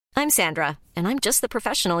I'm Sandra, and I'm just the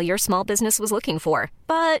professional your small business was looking for.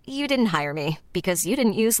 But you didn't hire me because you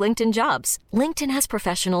didn't use LinkedIn Jobs. LinkedIn has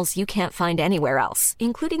professionals you can't find anywhere else,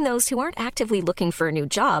 including those who aren't actively looking for a new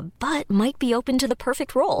job, but might be open to the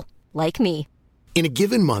perfect role, like me. In a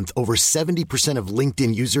given month, over 70% of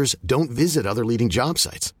LinkedIn users don't visit other leading job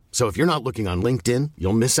sites. So if you're not looking on LinkedIn,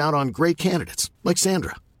 you'll miss out on great candidates like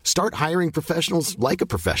Sandra. Start hiring professionals like a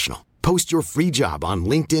professional. Post your free job on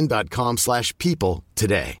linkedin.com/people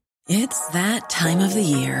today. It's that time of the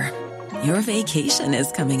year. Your vacation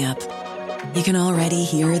is coming up. You can already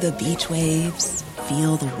hear the beach waves,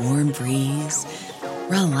 feel the warm breeze,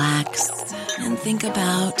 relax, and think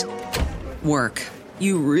about work.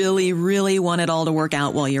 You really, really want it all to work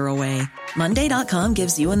out while you're away. Monday.com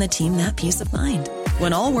gives you and the team that peace of mind.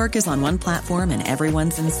 When all work is on one platform and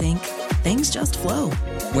everyone's in sync, things just flow.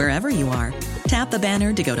 Wherever you are, tap the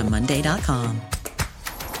banner to go to Monday.com.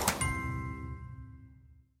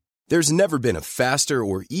 There's never been a faster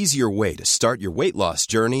or easier way to start your weight loss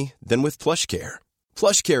journey than with PlushCare.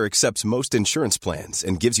 PlushCare accepts most insurance plans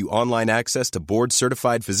and gives you online access to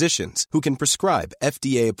board-certified physicians who can prescribe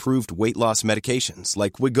FDA-approved weight loss medications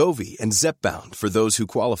like Wegovy and Zepbound for those who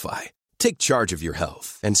qualify. Take charge of your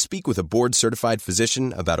health and speak with a board-certified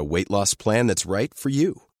physician about a weight loss plan that's right for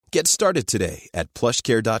you. Get started today at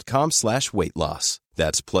plushcare.com/weight-loss.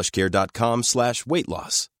 That's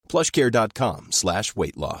plushcare.com/weight-loss.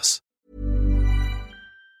 plushcare.com/weight-loss.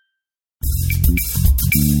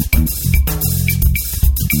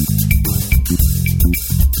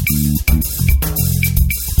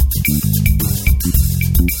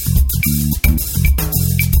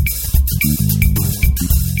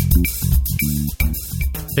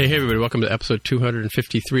 Hey, everybody. Welcome to episode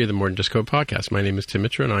 253 of the More Than Just Code podcast. My name is Tim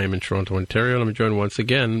Mitra, and I am in Toronto, Ontario, and I'm joined once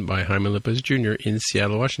again by Jaime Lippes Jr. in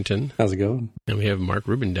Seattle, Washington. How's it going? And we have Mark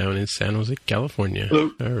Rubin down in San Jose, California. Hello.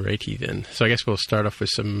 All righty, then. So I guess we'll start off with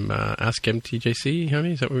some Ask MTJC,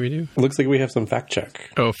 Jaime? Is that what we do? Looks like we have some fact check.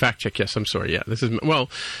 Oh, fact check. Yes, I'm sorry. Yeah, this is... Well,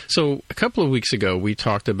 so a couple of weeks ago, we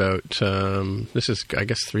talked about... this is, I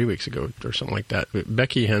guess, 3 weeks ago or something like that.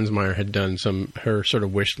 Becky Hensmeyer had done her sort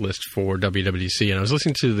of wish list for WWDC, and I was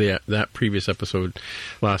listening to that previous episode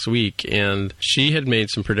last week, and she had made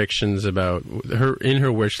some predictions about her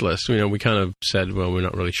wish list. You know, we kind of said, well, we're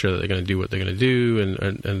not really sure that they're going to do what they're going to do,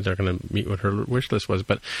 and they're going to meet what her wish list was.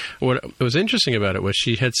 But what was interesting about it was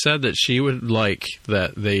she had said that she would like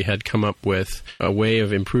that they had come up with a way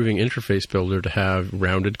of improving Interface Builder to have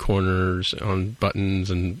rounded corners on buttons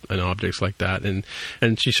and objects like that, and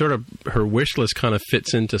she sort of, her wish list kind of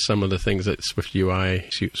fits into some of the things that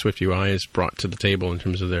SwiftUI has brought to the table in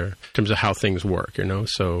terms of how things work, you know,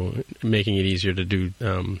 so making it easier to do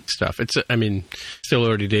stuff. It's, I mean, still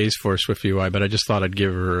early days for SwiftUI, but I just thought I'd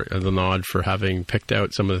give her the nod for having picked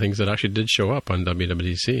out some of the things that actually did show up on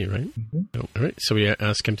WWDC, right? Mm-hmm. Oh, all right, so we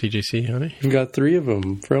ask MTJC, honey. We've got 3 of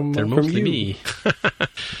them from you. Me.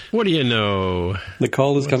 What do you know? The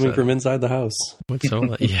call is coming from inside the house. What's all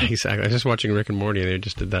that? Yeah, exactly. I was just watching Rick and Morty, and they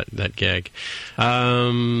just did that gag.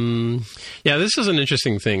 Yeah, this is an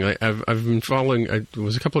interesting thing. I've been following. There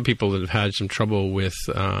was a couple of people that have had some trouble with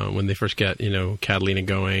when they first get, Catalina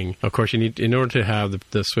going. Of course, you need, in order to have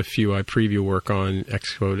the SwiftUI preview work on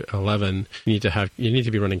Xcode 11, you need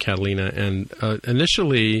to be running Catalina. And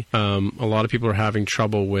initially, a lot of people are having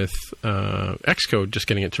trouble with Xcode just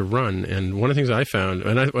getting it to run. And one of the things I found,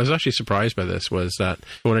 and I was actually surprised by this, was that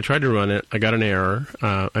when I tried to run it, I got an error.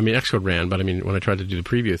 Xcode ran, but when I tried to do the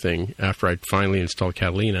preview thing after I finally installed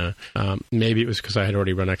Catalina, maybe it was because I had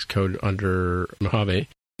already run Xcode under Mojave.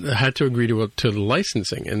 I had to agree to the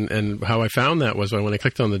licensing, and how I found that was when I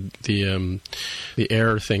clicked on the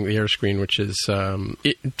error thing, the error screen, which is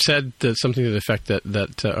it said that something to the effect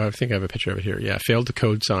that I think I have a picture of it here. Yeah, failed to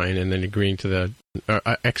code sign, and then agreeing to the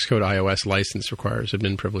Xcode iOS license requires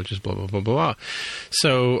admin privileges, blah blah blah blah.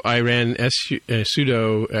 So I ran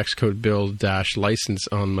sudo Xcode build -license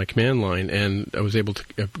on my command line, and I was able to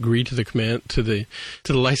agree to the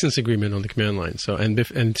license agreement on the command line. So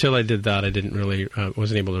until I did that, I didn't really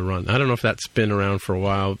wasn't able to run. I don't know if that's been around for a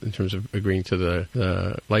while in terms of agreeing to the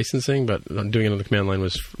licensing, but doing it on the command line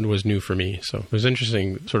was new for me. So it was an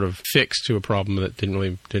interesting sort of fix to a problem that didn't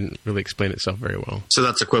really explain itself very well. So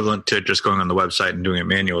that's equivalent to just going on the website website and doing it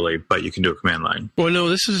manually, but you can do a command line. Well, no,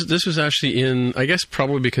 this was actually in, I guess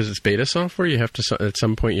probably because it's beta software, you have to, at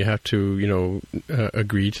some point you have to,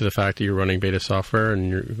 agree to the fact that you're running beta software and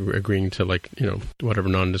you're agreeing to whatever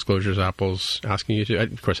non-disclosures Apple's asking you to.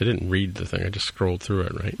 Of course, I didn't read the thing. I just scrolled through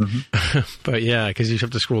it, right? Mm-hmm. But yeah, because you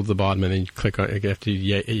have to scroll to the bottom and then you click on, you have to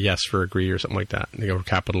yes for agree or something like that. They go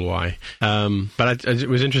capital Y. But it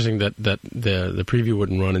was interesting that the preview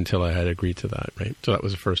wouldn't run until I had agreed to that, right? So that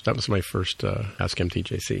was my first Ask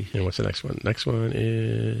MTJC. And what's the next one? Next one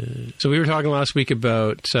is, so we were talking last week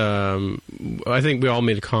about, I think we all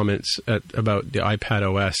made comments about the iPad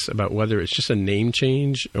OS, about whether it's just a name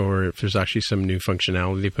change or if there's actually some new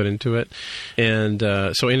functionality put into it. And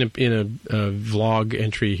so in a vlog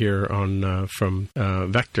entry here on from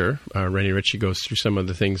Vector, Rennie Ritchie goes through some of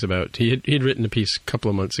the things about, he'd written a piece a couple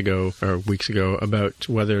of months ago or weeks ago about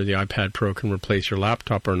whether the iPad Pro can replace your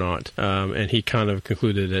laptop or not. And he kind of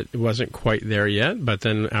concluded that it wasn't quite there yet, but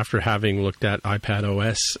then after having looked at iPad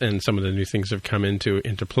OS and some of the new things that have come into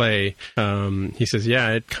play, he says,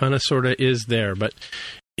 yeah, it kind of sort of is there, but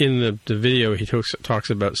in the video, he talks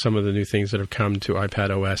about some of the new things that have come to iPad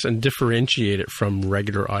OS and differentiate it from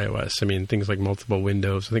regular iOS. I mean, things like multiple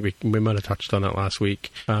windows. I think we might have touched on that last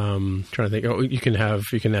week. Trying to think. Oh, you can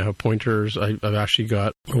now have pointers. I've actually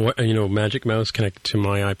got Magic Mouse connected to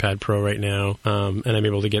my iPad Pro right now, and I'm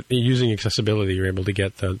able to get, using accessibility, you're able to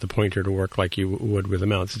get the pointer to work like you would with a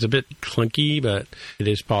mouse. It's a bit clunky, but it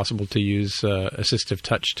is possible to use assistive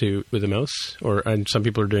touch with a mouse. And some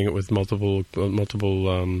people are doing it with multiple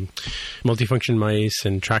multifunction mice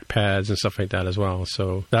and trackpads and stuff like that as well.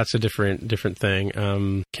 So that's a different thing.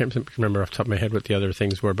 Can't remember off the top of my head what the other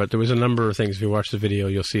things were, but there was a number of things. If you watch the video,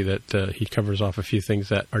 you'll see that he covers off a few things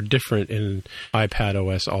that are different in iPad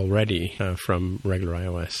OS already from regular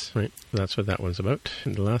iOS. Right? That's what that one's about.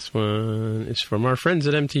 And the last one is from our friends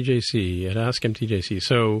at MTJC, at Ask MTJC.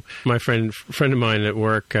 So my friend of mine at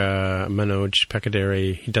work, Manoj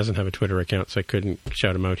Pekaderi, he doesn't have a Twitter account, so I couldn't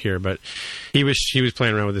shout him out here, but he was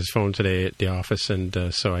playing around with his phone today at the office,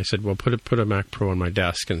 and so I said, well, put a Mac Pro on my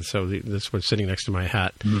desk, and so this one's sitting next to my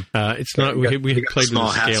hat. It's not, we had played with small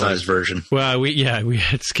hat size version. Well, we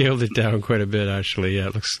had scaled it down quite a bit, actually. Yeah,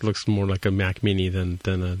 it looks more like a Mac Mini than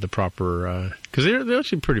the proper, because they're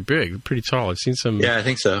actually pretty big, pretty tall. I've seen some I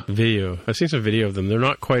think so. Video. I've seen some video of them. They're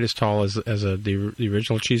not quite as tall as the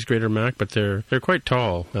original cheese grater Mac, but they're quite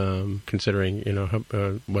tall, considering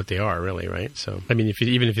what they are really, right? So I mean,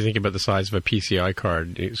 even if you think about the size of a PCI card,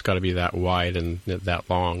 it's got to be that wide and that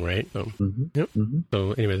long, right? So, Yep. Mm-hmm.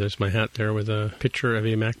 So anyway, there's my hat there with a picture of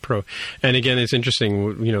a Mac Pro. And again, it's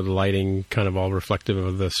interesting, the lighting kind of all reflective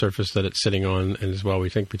of the surface that it's sitting on, and as well, we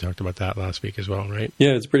talked about that last week as well, right?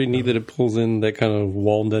 Yeah, it's pretty neat that it pulls in that kind of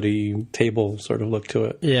walnutty table sort of look to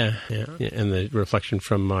it. Yeah, and the reflection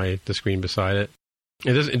from the screen beside it.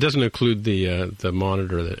 It doesn't include the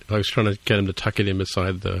monitor. That I was trying to get him to tuck it in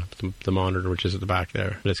beside the monitor, which is at the back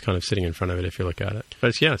there, but it's kind of sitting in front of it if you look at it.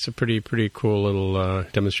 But it's a pretty cool little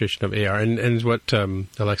demonstration of AR, and what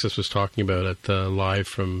Alexis was talking about at the live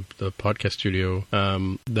from the podcast studio,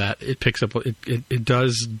 that it picks up. It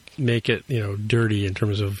does make it dirty in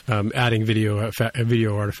terms of adding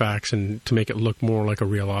video artifacts and to make it look more like a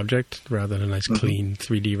real object rather than a nice clean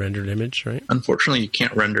 3D rendered image, right? Unfortunately, you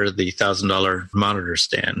can't render the $1,000 monitor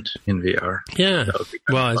stand in VR. Yeah.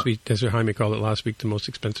 Well, as Jaime called it last week, the most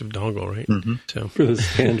expensive dongle, right? Mm-hmm. So for the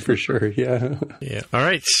stand, for sure. Yeah. Yeah. All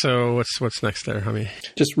right. So what's next there, Jaime?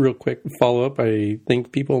 Just real quick follow up. I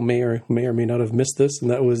think people may or may not have missed this, and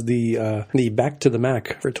that was the Back to the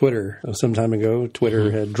Mac for Twitter. Some time ago,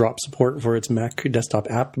 Twitter had dropped support for its Mac desktop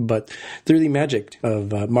app, but through the magic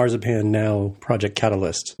of Marzipan Now Project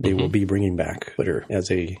Catalyst, they will be bringing back Twitter as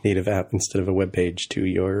a native app instead of a web page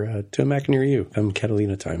to a Mac near you.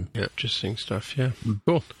 Catalina time. Yeah, interesting stuff. Yeah,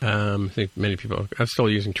 cool. I think many people. I'm still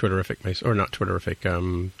using Twitterific,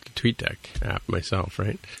 TweetDeck app myself,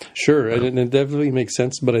 right? Sure, and it definitely makes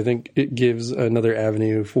sense. But I think it gives another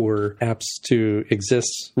avenue for apps to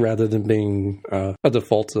exist rather than being a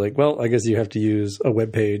default. Like, well, I guess you have to use a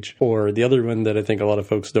web page, or the other one that I think a lot of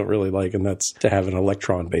folks don't really like, and that's to have an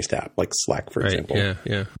Electron-based app like Slack, for example.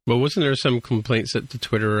 Yeah. Well, wasn't there some complaints that the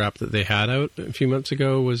Twitter app that they had out a few months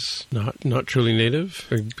ago was not truly native? native?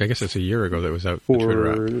 I guess it's a year ago that it was out. The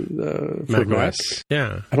Twitter app. For Mac OS.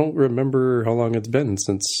 Yeah. I don't remember how long it's been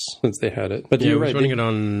since they had it. But Yeah, you're I was right. running it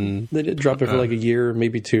on... They did drop it for like a year,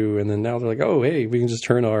 maybe two, and then now they're like, oh, hey, we can just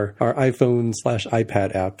turn our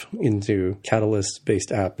iPhone/iPad app into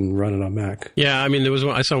Catalyst-based app and run it on Mac. Yeah, I mean,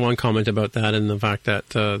 I saw one comment about that and the fact that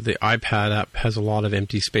the iPad app has a lot of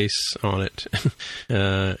empty space on it.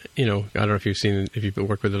 I don't know if you've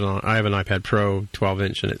worked with it on. I have an iPad Pro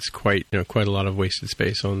 12-inch, and it's quite a lot of wasted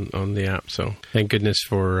space on the app. So thank goodness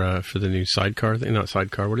for the new sidecar thing. Not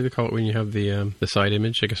sidecar. What do they call it when you have the side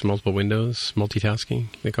image? I guess multiple windows, multitasking.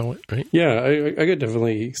 They call it, right? Yeah, I could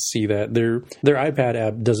definitely see that. Their iPad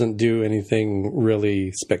app doesn't do anything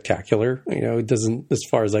really spectacular. It doesn't, as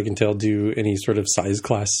far as I can tell, do any sort of size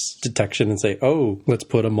class detection and say, oh, let's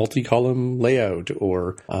put a multi-column layout,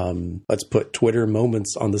 or let's put Twitter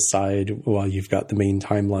moments on the side while you've got the main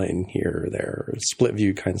timeline here or there, or split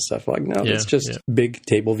view kind of stuff. Like, no, it's just big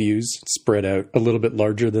table views spread out a little bit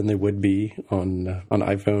larger than they would be on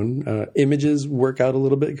iPhone. Images work out a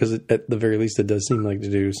little bit because at the very least it does seem like to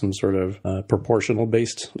do some sort of proportional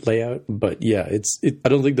based layout. But yeah, I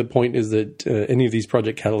don't think the point is that any of these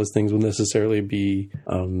Project Catalyst things will necessarily be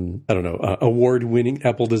award-winning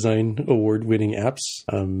Apple Design award-winning apps.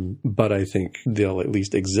 But I think they'll at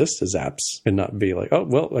least exist as apps and not be like, oh,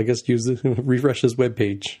 well, I guess refresh this web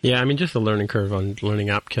page. Yeah, I mean, just the learning curve on learning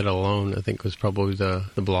AppKit alone, I think, was probably the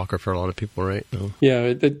blocker for a lot of people, right? So. Yeah,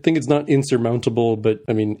 I think it's not insurmountable, but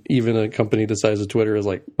I mean, even a company the size of Twitter is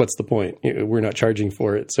like, what's the point? We're not charging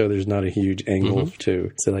for it, so there's not a huge angle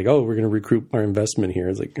to say like, oh, we're going to recoup our investment here.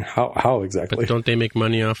 It's like, how exactly? But don't they make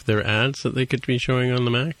money off their ads that they could be showing on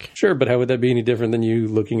the Mac? Sure, but how would that be any different than you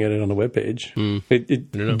looking at it on a web page?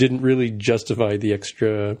 It didn't really justify the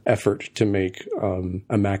extra effort to make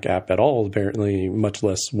a Mac app at all, apparently, much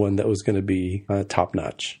less one that was going to be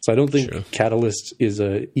top-notch. So I don't think Catalyst is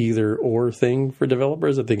a either-or thing for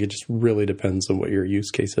developers. I think it just really depends on what your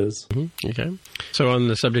use case is. Okay. So on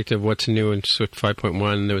the subject of what's new in Swift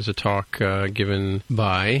 5.1, there was a talk given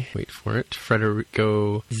by,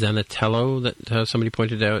 Federico Zanatello that somebody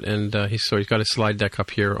pointed out, and he's got a slide deck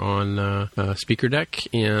up here on Speaker Deck,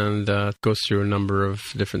 and goes through a number of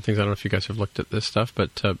different things. I don't know if you guys have looked at this stuff, but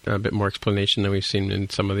a bit more explanation than we've seen in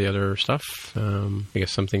some of the other stuff. I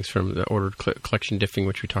guess some things from the ordered collection diffing,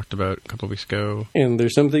 which we talked about a couple of weeks ago. And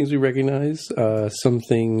there's some things we recognize, some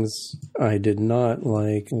things I did not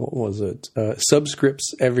like. What was it? Subscripts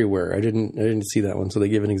everywhere. I didn't see that one. So they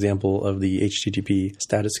give an example of the HTTP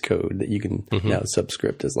status code that you can now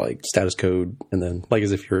subscript as like status code, and then like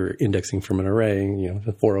as if you're indexing from an array,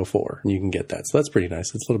 the 404, and you can get that. So that's pretty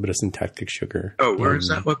nice. It's a little bit of syntactic sugar. Oh, where is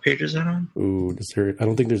that? What page is that on? Ooh, I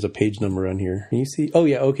don't think there's a page number on here. Can you see? Oh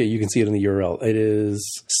yeah, okay, you can see it in the URL. It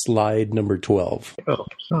is slide number 12. Oh,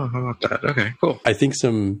 how about that? Okay, cool. I think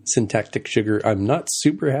some syntactic sugar I'm not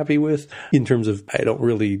super happy with in terms of I don't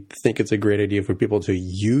really think it's a great idea for people to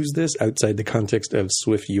use this outside the context of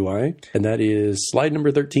Swift UI. And that is slide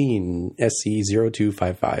number 13,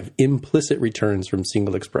 SC0255, implicit returns from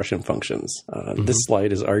single expression functions. This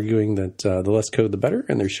slide is arguing that the less code, the better.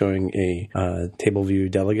 And they're showing a table view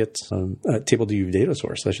delegate, table view data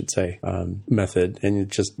source, I should say, method. And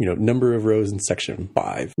it's just, number of rows in section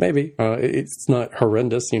 5. Maybe. It's not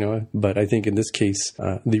horrendous, but I think in this case,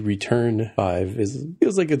 the return 5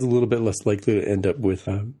 feels like it's a little bit less likely to end up with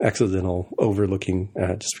accidental overlooking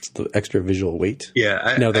just the extra visual weight.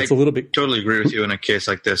 Yeah. That's a little bit... totally agree with you in a case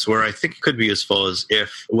like this, where I think it could be useful is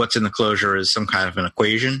if what's in the closure is some kind of an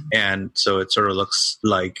equation. And so it sort of looks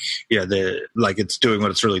like, it's doing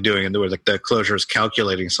what it's really doing. And the closure is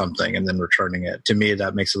calculating something and then returning it. To me,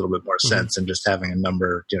 that makes a little bit more sense than just having a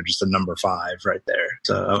number, just a number 5 right there.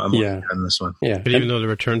 So I'm on this one. Yeah. But even though the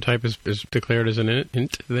return type is declared as an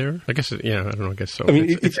int there, I guess, I don't know, I guess so. I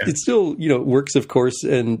mean, it still, works, of course.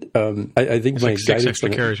 And I think it's my like 6 guidance extra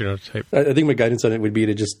characters, type. I think my guidance on it would be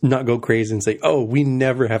to just not go crazy and say, oh, we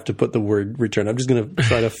never have to put the word return. I'm just going to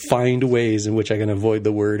try to find ways in which I can avoid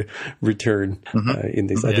the word return in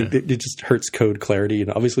this. I think it just hurts code clarity.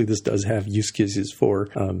 And obviously this does have use cases for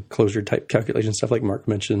closure type calculation stuff like Mark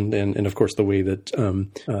mentioned. And of course the way that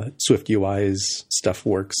Swift UI's stuff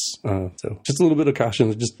works. So just a little bit of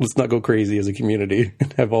caution. Just let's not go crazy as a community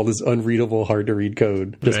and have all this unreadable, hard to read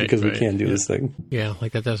code just because we can do this thing. Yeah,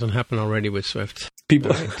 like that doesn't happen already with Swift.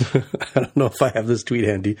 People, I don't know if I have this tweet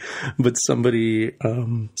handy, but somebody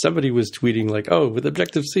was tweeting like, "Oh, with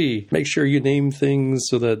Objective-C, make sure you name things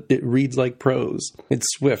so that it reads like prose. It's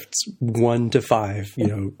Swift 1 to 5.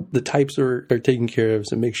 The types are taken care of,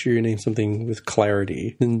 so make sure you name something with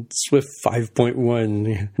clarity. And Swift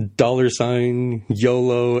 5.1 $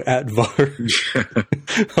 YOLO @var."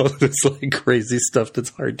 All this like crazy stuff that's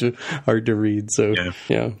hard to read. So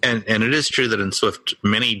yeah. And it is true that in Swift,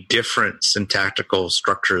 many different syntactical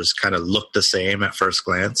structures kind of look the same at first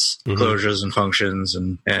glance. Closures and functions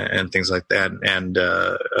and things like that, and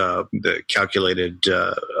the calculated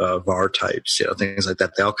var types, things like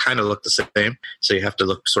that. They all kind of look the same. So you have to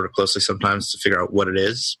look sort of closely sometimes to figure out what it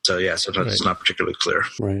is. So yeah, sometimes it's not particularly clear.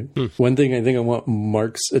 Right. One thing I think I want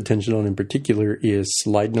Mark's attention on in particular is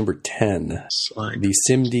slide number 10. The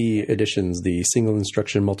SIMD editions, the single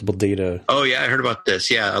instruction, multiple data. Oh yeah, I heard about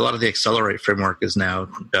this. Yeah, a lot of the Accelerate framework is now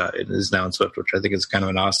in Swift, which I think is kind of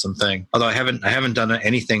an awesome thing. Although I haven't done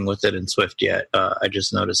anything with it in Swift yet. I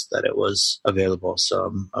just noticed that it was available,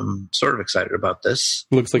 so I'm sort of excited about this.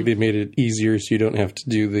 Looks like they made it easier, so you don't have to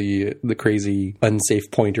do the crazy unsafe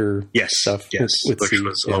pointer stuff. Yes, which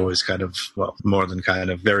was always kind of more than kind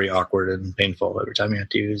of very awkward and painful every time you have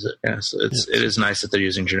to use it. Yeah, so it is nice that they're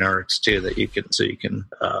using generics too, that you can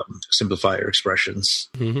simplify your expressions.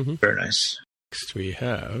 Very nice. Next we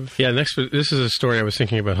have this is a story I was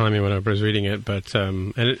thinking about, Jaime, when I was reading it, but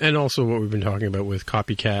and also what we've been talking about with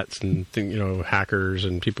copycats and hackers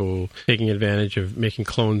and people taking advantage of making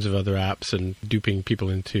clones of other apps and duping people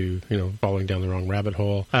into falling down the wrong rabbit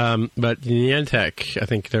hole. But Niantic, I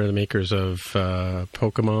think they're the makers of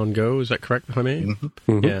Pokemon Go. Is that correct, Jaime?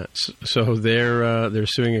 Yeah. So they're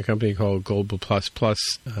suing a company called Global Plus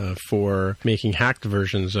for making hacked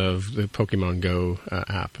versions of the Pokemon Go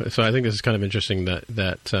app. So I think this is kind of interesting that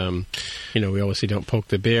we obviously don't poke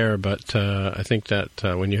the bear, but I think that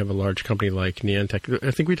when you have a large company like Niantic,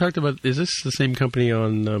 I think we talked about, is this the same company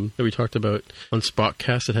that we talked about on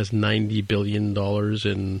Spotcast that has $90 billion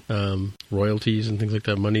in royalties and things like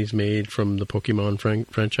that, money's made from the Pokemon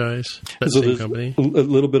franchise? That's the same company? A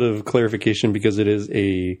little bit of clarification, because it is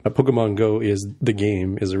a Pokemon Go is the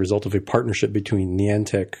game is a result of a partnership between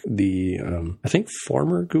Niantic, the I think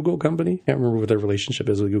former Google company, can't remember what their relationship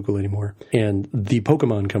is with Google anymore, and the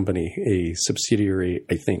Pokemon Company, a subsidiary,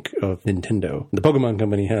 I think, of Nintendo. The Pokemon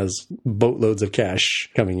Company has boatloads of cash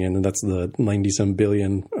coming in, and that's the 90-some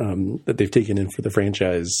billion that they've taken in for the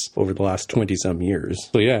franchise over the last 20-some years.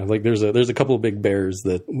 So yeah, like there's a couple of big bears,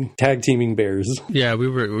 that tag teaming bears. Yeah, we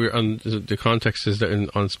were on the context is that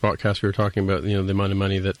on Spotcast we were talking about the amount of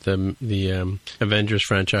money that the Avengers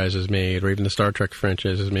franchise has made, or even the Star Trek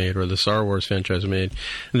franchise has made, or the Star Wars franchise has made,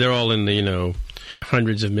 and they're all in the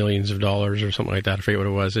hundreds of millions of dollars or something like that. I forget what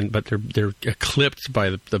it was, but they're eclipsed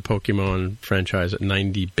by the Pokemon franchise at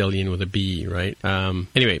 90 billion with a B, right?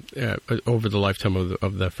 Anyway, over the lifetime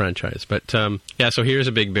of the franchise. But so here's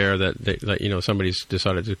a big bear that somebody's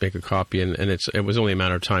decided to make a copy, and it was only a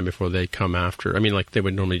matter of time before they come after. I mean, like they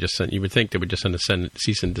would normally just send. You would think they would just send a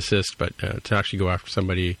cease and desist, but to actually go after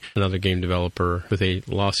another game developer with a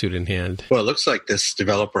lawsuit in hand. Well, it looks like this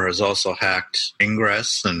developer has also hacked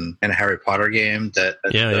Ingress and a Harry Potter game that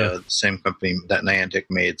the same company that Niantic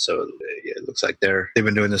made. So it looks like they've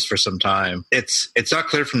been doing this for some time. It's not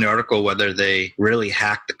clear from the article whether they really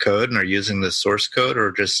hacked the code and are using the source code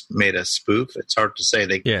or just made a spoof. It's hard to say.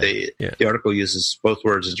 The article uses both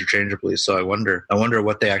words interchangeably. So I wonder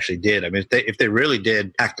what they actually did. I mean, if they really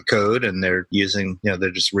did hack the code and they're using,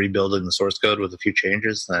 they're just rebuilding the source code with a few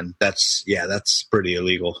changes, then that's pretty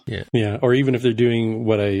illegal. Yeah. Or even if they're doing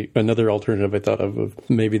another alternative I thought of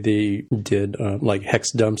maybe they did like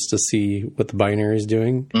hex dumps to see what the binary is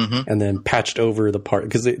doing, and then patched over the part,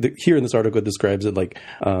 because here in this article it describes it like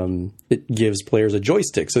it gives players a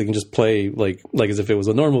joystick so they can just play like as if it was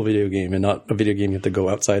a normal video game and not a video game you have to go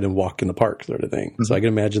outside and walk in the park sort of thing. So I can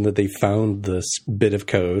imagine that they found this bit of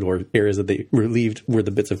code or areas that they relieved were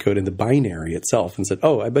the bits of code in the binary itself and said,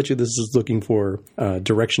 oh, I bet you this is looking for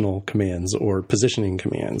directional commands or positioning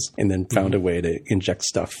commands, and then found a way to inject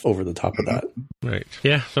stuff over the top of that. Right.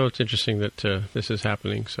 Yeah. So it's interesting that this is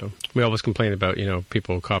happening. So we always complain about,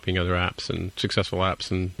 people copying other apps and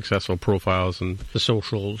successful profiles and the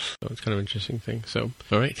socials. So it's kind of an interesting thing. So,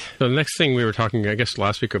 all right. So the next thing we were talking, I guess,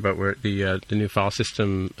 last week about were the new file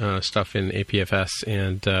system stuff in APFS.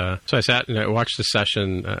 And so I sat and I watched the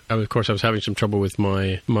session. Of course, I was having some trouble with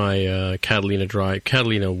my Catalina drive,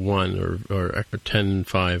 Catalina 1 or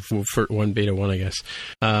 10.5, for 1 beta 1, I guess,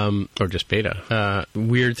 or just beta.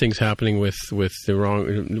 Weird things happening with the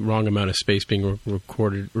wrong amount of space being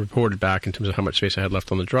reported reported back in terms of how much space I had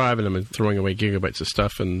left on the drive, and I'm throwing away gigabytes of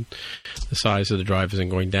stuff, and the size of the drive isn't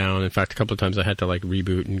going down. In fact, a couple of times I had to like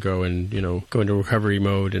reboot and go into recovery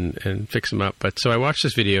mode and fix them up. But so I watched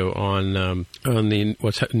this video on the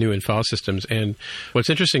what's new in file systems, and what's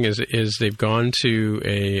interesting is they've gone to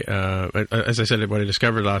as I said, what I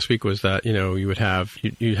discovered last week was that you would have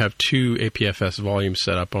you have two APFS volumes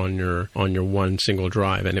set up on your one single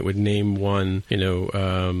drive, and it would name one,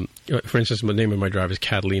 for instance, the name of my drive is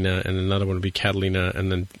Catalina, and another one would be Catalina,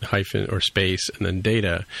 and then hyphen or space, and then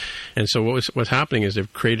data. And so what's happening is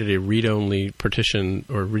they've created a read-only partition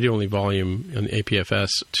or read-only volume in the APFS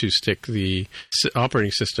to stick the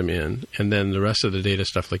operating system in, and then the rest of the data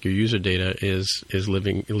stuff, like your user data,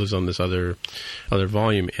 lives on this other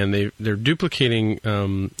volume. And they're duplicating,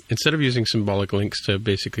 instead of using symbolic links to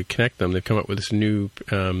basically connect them, they've come up with this new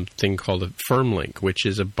thing called a firm link, which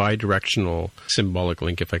is a bidirectional symbolic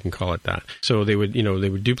link, if I can call it that. So they would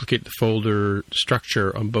duplicate the folder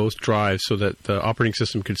structure on both drives so that the operating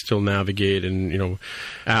system could still navigate, and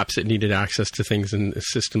apps that needed access to things in the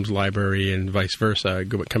system's library and vice versa,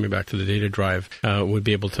 coming back to the data drive, would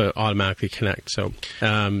be able to automatically connect. So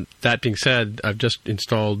that being said, I've just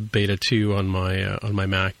installed Beta 2 on my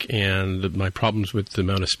Mac, and my problems with the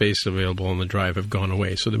amount of space available on the drive have gone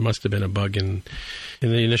away. So there must have been a bug in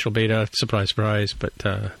the initial beta. Surprise, surprise! But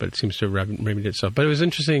it seems to have remedied itself. But it was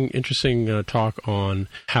interesting talk on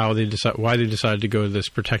how why they decided to go to this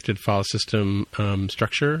protected file system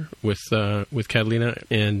structure with Catalina,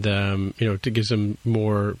 and to give them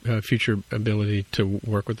more future ability to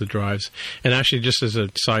work with the drives. And actually, just as a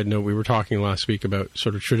side note, we were talking last week about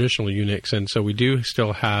sort of traditional Unix, and so we do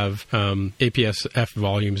still have APSF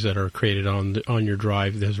volumes that are created on your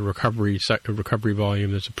drive. There's a recovery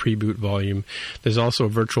volume. There's a pre-boot volume. There's also a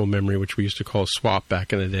virtual memory, which we used to call swap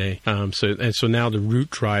back in the day. So now the root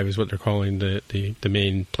drive is what they're calling the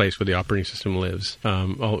main place where the operating system lives,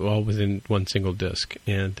 all within one single disk.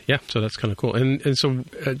 And yeah, so that's kind of cool. And so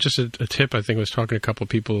just a tip, I think I was talking to a couple of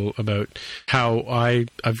people about how I've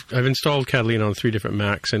installed Catalina on 3 different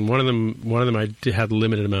Macs, and one of them I had a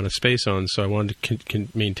limited amount of space on, so I wanted to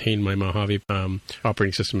maintain my Mojave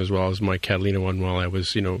operating system as well as my Catalina one while I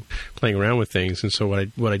was playing around with things. And so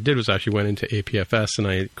what I did was actually went into APFS, and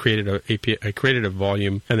I created a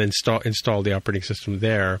volume and then installed the operating system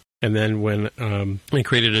there. And then when I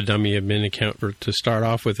created a dummy admin account to start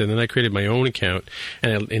off with, and then I created my own account,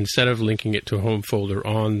 and instead of linking it to a home folder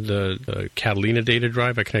on the Catalina data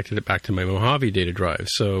drive, I connected it back to my Mojave data drive.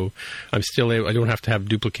 So I'm still I don't have to have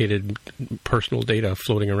duplicated personal data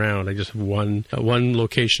floating around. I just have one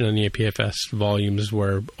location on the APFS volumes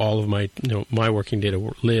where all of my my working data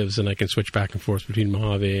lives, and I can switch back and forth between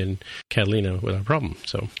Mojave and Catalina without a problem.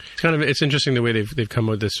 So it's interesting the way they've come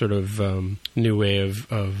up with this sort of new way of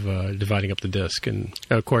dividing up the disk. And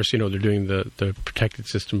of course, they're doing the protected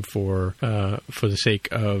system for the sake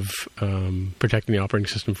of protecting the operating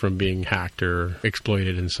system from being hacked or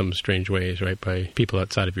exploited in some strange ways, right, by people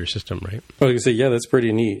outside of your system, right? Well, I can say, yeah, that's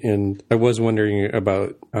pretty neat. And I was wondering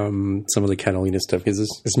about some of the Catalina stuff,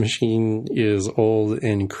 because this machine is old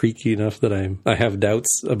and creaky enough that I have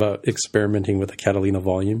doubts about experimenting with a Catalina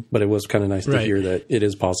volume. But it was kind of nice to hear that it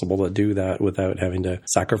is possible to do that without having to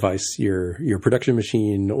sacrifice your production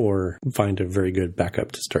machine or find a very good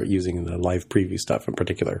backup to start using the live preview stuff in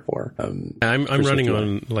particular for. I'm running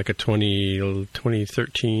on like a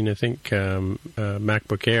 2013, I think,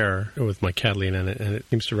 MacBook Air with my Catalina in it, and it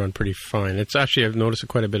seems to run pretty fine. It's actually, I've noticed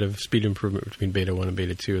quite a bit of speed improvement between Beta 1 and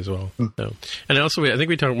Beta 2 as well. So, and also, I think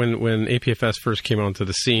we talked when APFS first came onto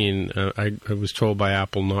the scene, I was told by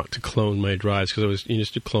Apple not to clone my drives, because I was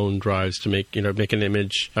used to clone drives to make an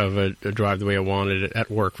image of a drive the way I wanted it at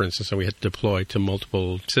work, for instance, and we had to deploy to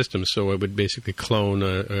multiple systems. So I would basically clone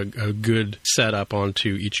a good setup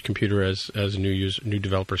onto each computer as new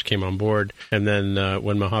developers came on board. And then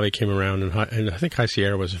when Mojave came around, and I think High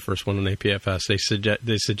Sierra was the first one on APFS,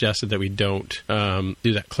 they suggested that we don't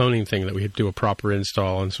do that cloning thing, that we do a proper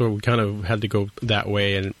install. And so we kind of had to go that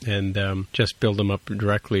way and just build them up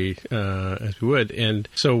directly as we would. And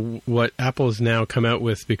so what Apple has now come out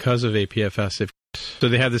with because of APFS, so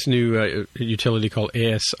they have this new utility called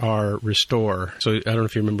ASR Restore. So I don't know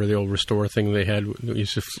if you remember the old Restore thing they had. It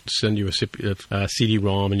used to send you a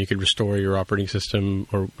CD-ROM, and you could restore your operating system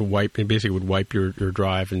or wipe. It basically would wipe your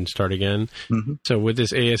drive and start again. Mm-hmm. So with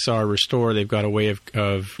this ASR Restore, they've got a way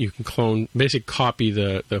of you can clone, basically copy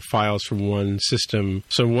the files from one system.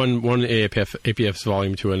 So one APFS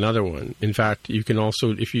volume to another one. In fact, you can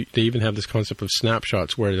also, they even have this concept of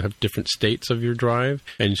snapshots where they have different states of your drive,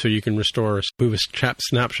 and so you can move a just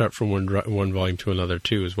snapshot from one volume to another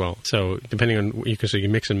too as well. So depending on you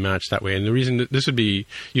can mix and match that way. And the reason that this would be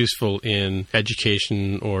useful in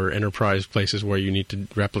education or enterprise places where you need to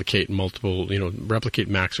replicate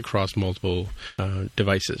Macs across multiple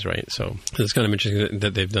devices, right? So it's kind of interesting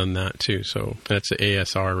that they've done that too. So that's the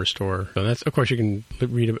ASR restore. So that's, of course, you can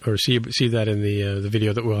read or see that in the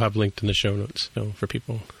video that we'll have linked in the show notes for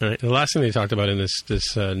people. All right. The last thing they talked about in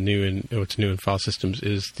this new in file systems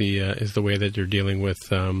is the way that you're dealing with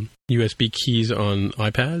USB keys on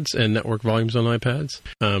iPads and network volumes on iPads,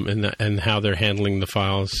 and how they're handling the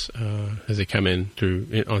files as they come in onto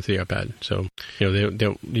the iPad. So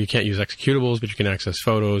you can't use executables, but you can access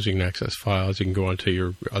photos, you can access files, you can go onto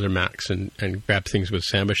your other Macs and grab things with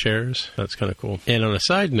Samba shares. That's kind of cool. And on a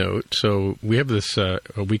side note, so we have this a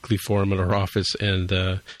weekly forum at our office, and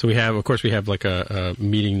so we have like a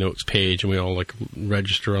meeting notes page, and we all like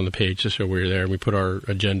register on the page just so we're there, and we put our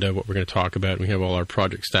agenda, what we're going to talk about, and we have all our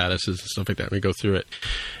project statuses and stuff like that, and we go through it.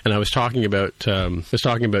 And I was talking about a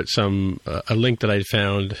link that I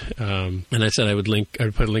found, and I said I would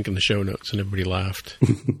put a link in the show notes, and everybody laughed.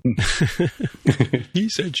 He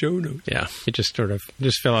said show notes. Yeah, it just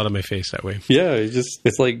fell out of my face that way. Yeah,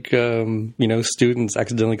 it's like students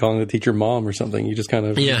accidentally calling the teacher mom or something. You just kind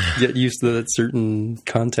of get used to that certain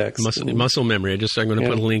context. Muscle memory. I'm going to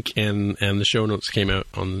put a link, and the show notes came out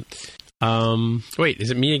on. Wait,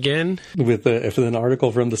 is it me again? With an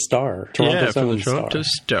article from the Star. Toronto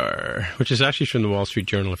Star, which is actually from the Wall Street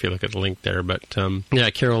Journal if you look at the link there. But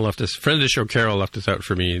Carol left us, friend of the show, Carol left us out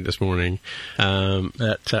for me this morning.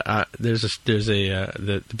 There's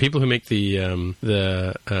the people who make the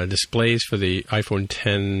displays for the iPhone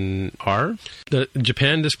XR. The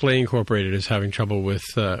Japan Display Incorporated is having trouble with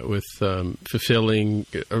fulfilling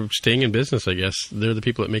or staying in business. I guess they're the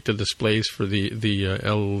people that make the displays for the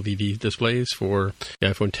LED displays for the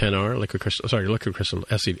iPhone XR, Liquid Crystal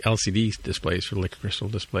LCD displays for Liquid Crystal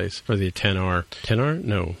displays for the XR. XR?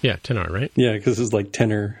 No. Yeah, XR, right? Yeah, because it's like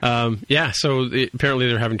tenor. So apparently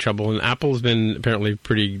they're having trouble, and Apple's been apparently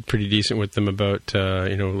pretty decent with them about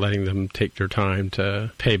letting them take their time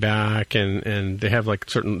to pay back, and they have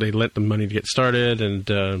they let them money to get started, and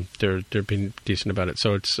they're being decent about it.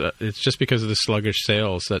 So it's just because of the sluggish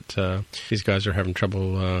sales that these guys are having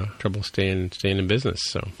trouble staying in business.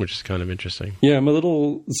 So which is kind of interesting. Yeah, I'm a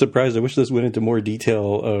little surprised. I wish this went into more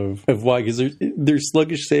detail of why, because there's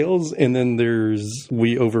sluggish sales, and then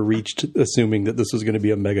we overreached assuming that this was going to be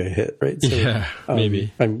a mega hit, right? So, yeah,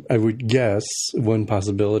 maybe. I would guess one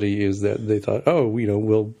possibility is that they thought,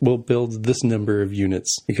 we'll build this number of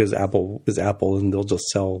units because Apple is Apple, and they'll just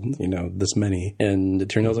sell this many. And it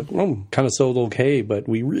turned out kind of sold okay, but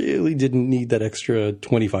we really didn't need that extra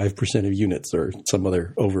 25% of units or some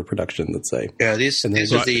other overproduction, let's say. Yeah, these are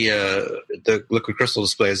the Liquid Crystal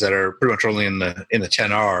displays that are pretty much only in the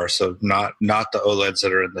XR, so not the OLEDs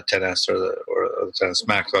that are in the XS or the XS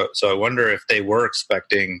Max. So I wonder if they were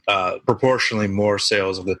expecting proportionally more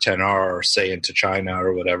sales of the XR, say into China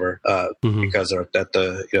or whatever, because they're at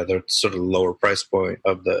they're sort of lower price point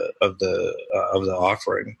of the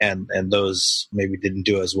offering, and those maybe didn't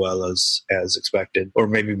do as well as expected, or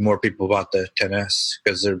maybe more people bought the XS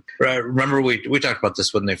because remember we talked about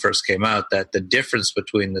this when they first came out, that the difference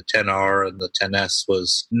between the XR and the XS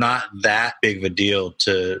was not that big of a deal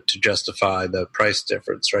to justify the price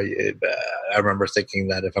difference, right? I remember thinking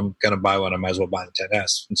that if I'm going to buy one, I might as well buy the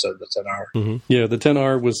XS instead of the XR. Mm-hmm. Yeah, the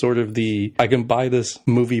XR was sort of I can buy this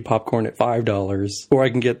movie popcorn at $5, or I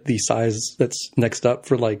can get the size that's next up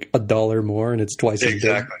for like $1 more, and it's twice as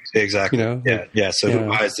big. Exactly. Yeah. So who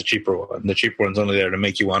buys the cheaper one? The cheaper one's only there to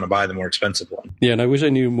make you want to buy the more expensive one. Yeah, and I wish I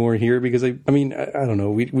knew more here because I don't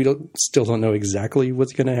know. We still don't know exactly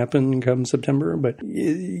what's going to happen come September, but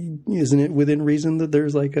isn't it within reason that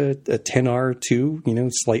there's like a XR2,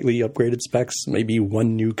 slightly upgraded specs, maybe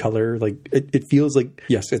one new color? Like it feels like,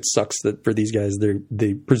 yes, it sucks that for these guys,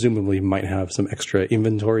 they presumably might have some extra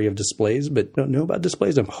inventory of displays, but don't know about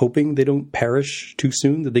displays. I'm hoping they don't perish too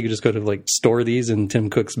soon, that they could just go to like store these in Tim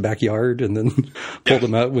Cook's backyard and then pull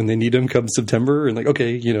them out when they need them come September, and like,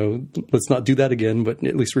 okay, let's not do that again, but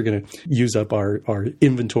at least we're going to use up our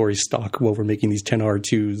inventory stock while we're making these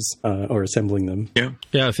XR2s or assembling them.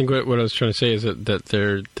 Yeah. I think what I was trying to say is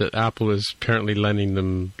that Apple is apparently lending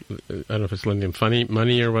them, I don't know if it's lending them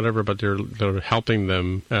money or whatever, but they're helping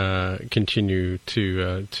them continue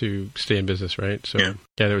to stay in business, right? So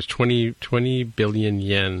there was 20 billion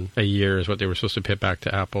yen a year is what they were supposed to pay back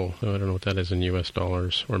to Apple. So I don't know what that is in US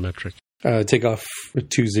dollars or metric. Take off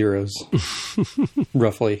 2 zeros,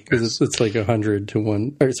 roughly, because it's like 100 to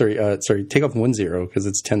 1. Or sorry, take off 1 0 because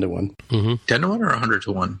it's 10 to 1. 10 to 1 or 100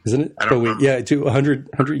 to 1? Isn't it? I don't know. Yeah, to 100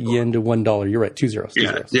 yen to $1. You're right, 2 zeros.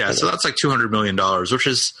 Yeah. So that's like $200 million, which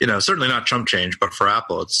is, certainly not chump change, but for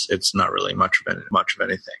Apple, it's not really much of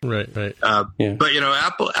anything. Right. But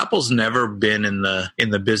Apple's never been in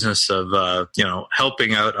the business of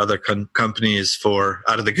helping out other companies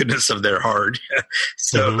out of the goodness of their heart.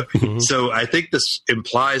 So I think this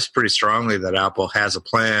implies pretty strongly that Apple has a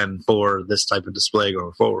plan for this type of display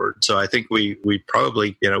going forward. So I think we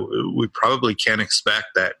probably can expect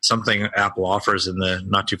that something Apple offers in the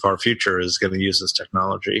not too far future is going to use this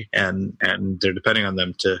technology, and they're depending on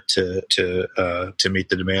them to meet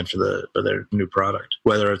the demand for their new product,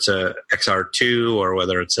 whether it's a XR2 or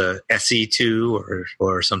whether it's a SE2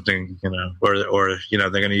 or something, or they're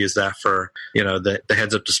going to use that for the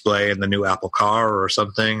heads-up display in the new Apple car or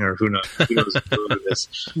something, or who knows what it is.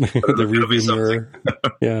 The rearview mirror.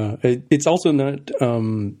 Yeah, it's also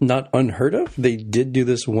not unheard of. They did do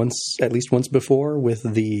this at least once before with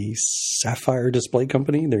the Sapphire display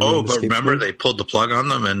company. But remember they pulled the plug on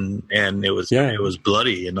them and it was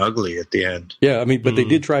bloody and ugly at the end. Yeah, I mean, but they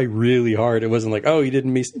did try really hard. It wasn't like, oh, you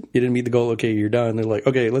didn't meet the goal. Okay, you're done. They're like,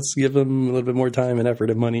 okay, let's give them a little bit more time and effort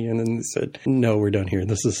and money. And then they said, no, we're done here.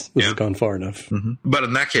 This has gone far enough. Mm-hmm. But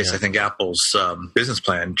in that case, I think Apple's business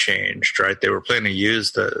plan changed, right? They were planning to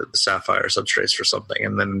use the Sapphire substrates for something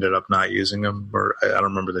and then ended up not using them. Or I don't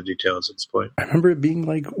remember the details at this point. I remember it being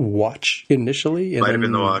like Watch initially. Might have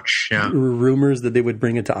been the Watch, yeah. Rumors that they would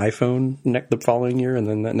bring it to iPhone the following year, and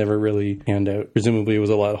then that never really panned out. Presumably it was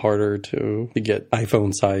a lot harder to get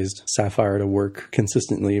iPhone-sized Sapphire to work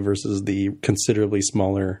consistently versus the considerably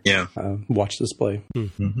smaller Watch display.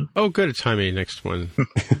 Mm-hmm. Oh, good timing. Next one.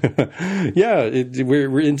 Yeah,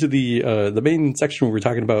 we're into the main section where we're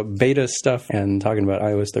talking about beta stuff and talking about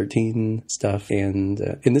iOS 13 stuff. And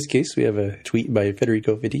in this case, we have a tweet by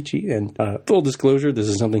Federico Fedici. And full disclosure, this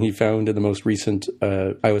is something he found in the most recent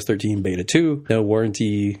iOS 13 beta 2. No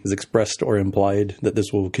warranty is expressed or implied that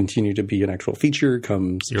this will continue to be an actual feature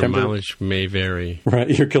come September. Your mileage may vary. Right,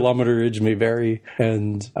 your kilometerage may vary.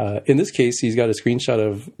 And in this case, he's got a screenshot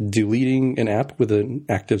of deleting an app with an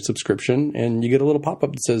active subscription, and you get a little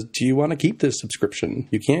pop-up that says, do you want to keep this subscription?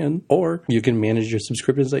 You can, or you can manage your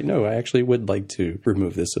subscriptions like, no, I actually would like to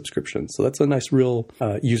remove this subscription. So that's a nice real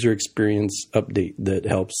user experience update that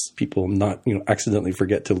helps people not accidentally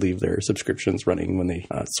forget to leave their subscriptions running when they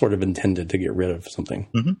sort of intended to get rid of something.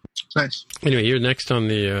 Mm-hmm. Nice. Anyway, you're next on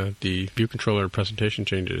the View Controller presentation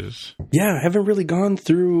changes. Yeah, I haven't really gone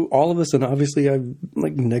through all of this, and obviously I'm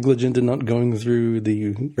negligent in not going through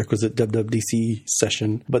the requisite WWDC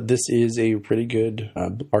session, but this is a pretty good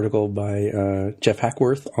article by Jeff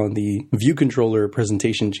Hackworth on the View Controller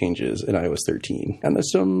presentation changes in iOS 13. And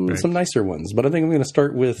there's some nicer ones, but I think I'm going to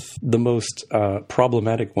start with the most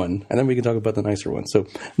problematic one, and then we can talk about the nicer one. So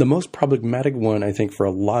the most problematic one, I think, for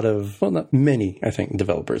a lot of, well, not many, I think,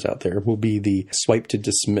 developers out there will be the swipe to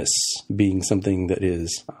dismiss being something that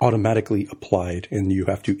is automatically applied and you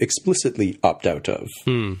have to explicitly opt out of.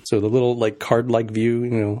 So the little card-like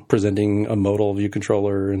view, presenting a modal view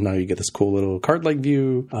controller, and now you get this cool little card-like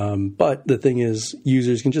view. But the thing is,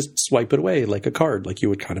 users can just swipe it away like a card, like you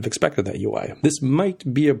would kind of expect with that UI. This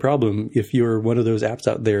might be a problem if you're one of those apps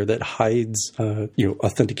out there that hides,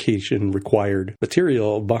 authentication required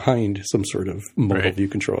material behind some sort of modal view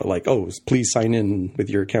controller, like, oh, please sign in with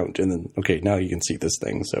your account, and then, okay, now you can see this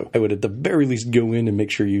thing. So I would at the very least go in and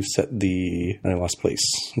make sure you set I lost place.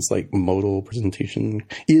 It's like modal presentation.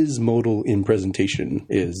 Is modal in presentation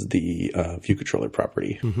is the view controller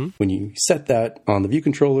property. Mm-hmm. When you set that on the view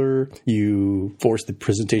controller, you force the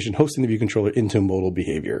presentation hosting the view controller into modal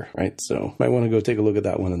behavior, right? So might want to go take a look at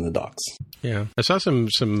that one in the docs. Yeah. I saw some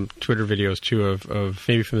Twitter videos too of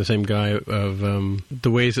maybe from the same guy of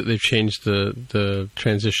the ways that they've changed the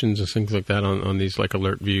transitions and things like that on these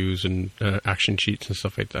alert views and action sheets and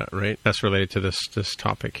stuff like that, right? That's related to this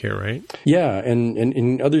topic here, right? Yeah,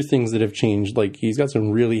 and other things that have changed, he's got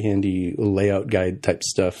some really handy layout guide type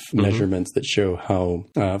stuff, measurements that show how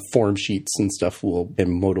form sheets and stuff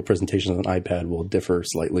and modal presentations on an iPad will differ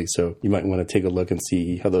slightly. So you might want to take a look and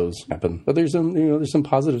see how those happen. But there's some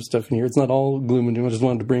positive stuff in here. It's not all gloom and doom. I just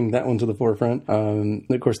wanted to bring that one to the forefront.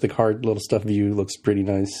 Of course, the card little stuff view looks pretty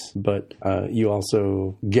nice, but you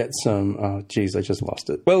also get some, I just lost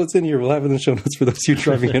it. Well, it's in here. We'll have it in the show notes for those of you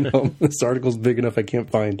driving in home. This article's big enough I can't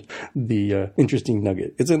find the interesting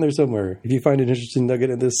nugget. It's in there somewhere. If you find an interesting nugget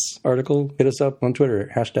in this article, hit us up on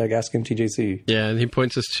Twitter, #AskMTJC. Yeah, and he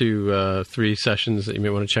points us to 3 sessions that you may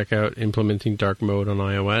want to check out. Implementing dark mode on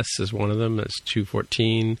iOS is one of them. That's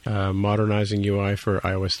 214. Modernizing UI for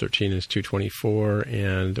iOS 13 is 224.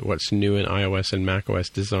 And what's new in iOS and macOS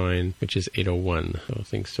design, which is 801. So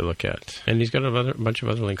things to look at. And he's got a bunch of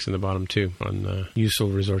other links in the bottom too on useful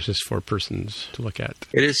resources for persons to look at.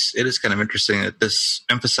 It is kind of interesting that this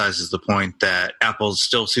emphasizes the point that Apple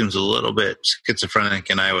still seems a little bit schizophrenic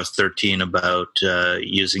in iOS 13 about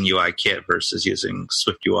using UIKit versus using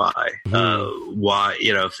SwiftUI. Why,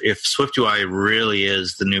 if SwiftUI really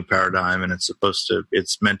is the new paradigm and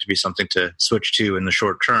it's meant to be something to switch to in the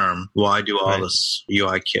short term, why do all this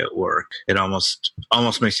UIKit work? It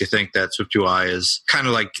almost makes you think that SwiftUI is kind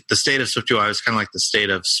of like the state of SwiftUI is kind of like the state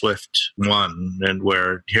of Swift 1, and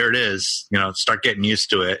where here it is, start getting used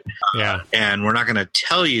to it. Yeah. And we're not going to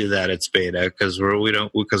tell you that it's beta because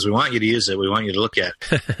we want you to use it. We want you to look at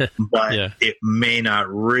it. But it may not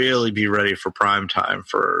really be ready for prime time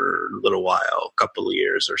for a little while, a couple of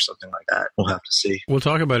years or something like that. We'll have to see. We'll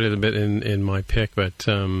talk about it a bit in my pick, but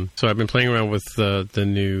so I've been playing around with the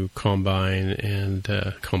new Combine and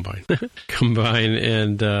Combine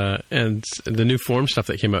and the new form stuff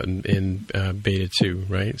that came out in beta 2,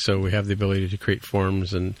 right? So we have the ability to create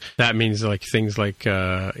forms, and that means like things like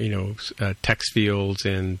text fields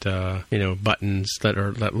and buttons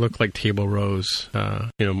that look like table rows,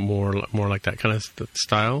 more like that kind of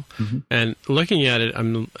style. Mm-hmm. And looking at it,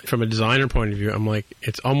 from a designer point of view, I'm like,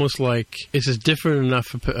 it's almost like it's as different enough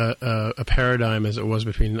a paradigm as it was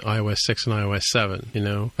between iOS 6 and iOS 7.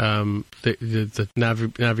 The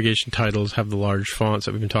navigation titles have the large fonts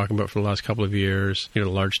that we've been talking about for the last couple of years.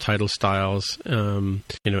 Large title styles. And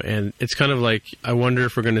it's kind of like, I wonder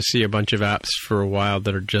if we're going to see a bunch of apps for a while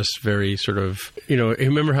that are just very sort of,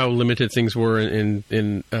 remember how limited things were in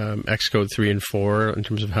Xcode 3 and 4 in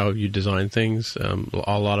terms of how you design things.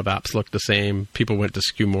 A lot of apps look the same. People went to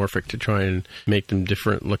skeuomorphic to try and make them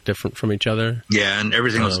look different from each other. Yeah, and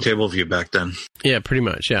everything was table view back then. Yeah, pretty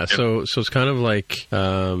much. Yeah, yep. So it's kind of like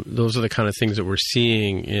those are the kind of things that we're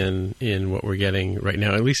seeing in what we're getting right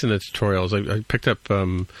now, at least in the tutorials. I picked up.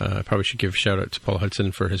 I probably should give a shout out to Paul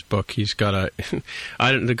Hudson for his book. He's got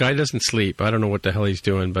the guy doesn't sleep. I don't know what the hell he's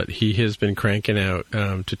doing, but he has been cranking out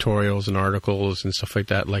tutorials and articles and stuff like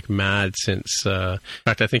that like mad since. In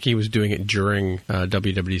fact, I think he was doing it during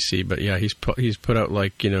WWDC. But yeah, he's put out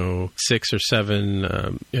 6 or 7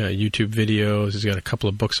 YouTube videos. He's got a couple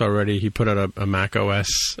of books already. He put out a Mac OS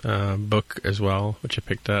book as well, which I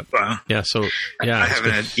picked up. Wow. Yeah. So yeah, I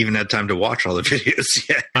haven't even had time to watch all the videos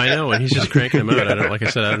yet. I know, and he's just cranking them out.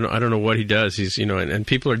 I don't know what he does. He's and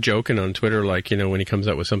people are joking on Twitter when he comes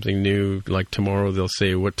out with something new, like tomorrow they'll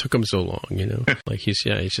say, "What took him so long?"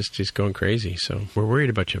 He's going crazy. So we're worried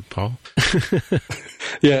about you, Paul.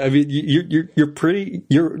 Yeah, I mean,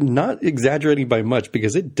 you're not exaggerating by much,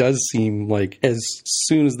 because it does seem like as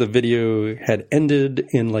soon as the video had ended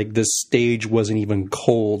and this stage wasn't even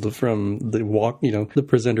cold from the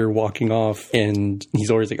presenter walking off, and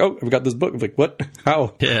he's always like, "Oh, I've got this book." I'm like, what?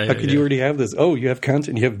 How? How could you already have this? Oh, you have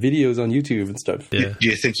content, you have videos on YouTube and stuff. Yeah. Do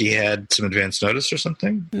you think he had some advance notice or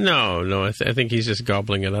something? No. I think he's just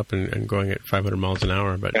gobbling it up and going at 500 miles an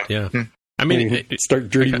hour. But yeah. I mean, start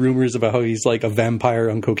dirty rumors about how he's like a vampire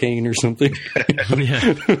on cocaine or something.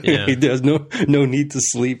 Yeah. He has no need to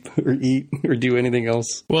sleep or eat or do anything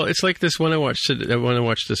else. Well, it's like this one I watched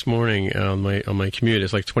this morning on my commute.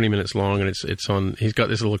 It's like 20 minutes long, and it's on. He's got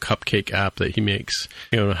this little cupcake app that he makes.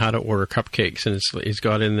 How to order cupcakes, and he's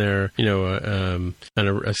got in there an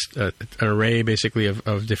array basically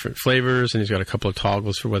of different flavors, and he's got a couple of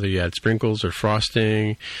toggles for whether you add sprinkles or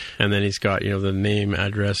frosting, and then he's got the name,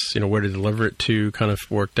 address, where to deliver it to kind of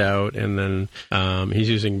worked out, and then he's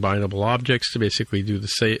using bindable objects to basically do the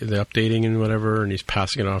updating and whatever, and he's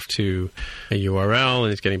passing it off to a URL, and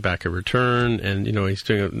he's getting back a return, and he's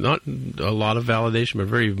doing not a lot of validation, but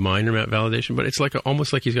very minor validation, but it's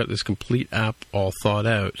almost like he's got this complete app all thought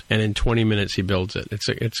out, and in 20 minutes he builds it.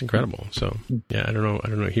 It's incredible. So yeah, I don't know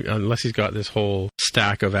unless he's got this whole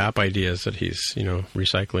stack of app ideas that he's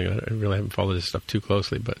recycling. I really haven't followed this stuff too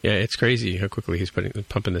closely, but yeah, it's crazy how quickly he's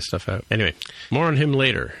pumping this stuff out. And Anyway, more on him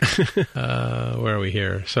later. Where are we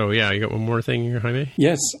here? So yeah, you got one more thing here, Jaime?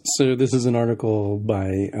 Yes. So this is an article by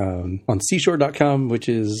on seashore.com, which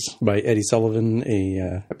is by Eddie Sullivan,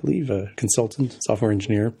 I believe a consultant, software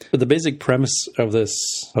engineer. But the basic premise of this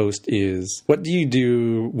post is, what do you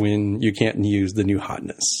do when you can't use the new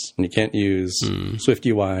hotness and you can't use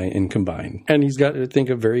SwiftUI and Combine? And he's got to think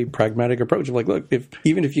a very pragmatic approach of like, look,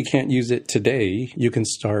 even if you can't use it today, you can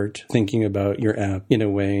start thinking about your app in a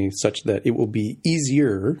way such that it will be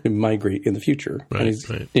easier to migrate in the future. Right.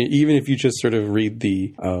 Even if you just sort of read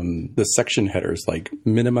the section headers, like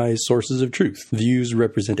minimize sources of truth, views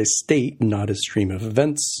represent a state, not a stream of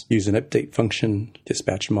events, use an update function,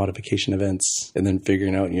 dispatch modification events, and then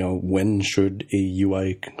figuring out, when should a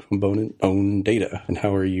UI component own data and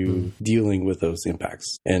how are you dealing with those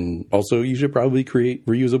impacts? And also you should probably create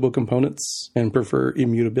reusable components and prefer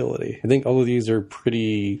immutability. I think all of these are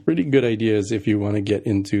pretty good ideas if you want to get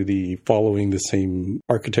into the following the same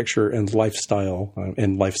architecture and lifestyle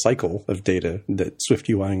and life cycle of data that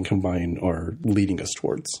SwiftUI and Combine are leading us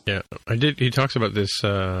towards. Yeah, he talks about this,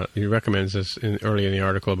 he recommends this early in the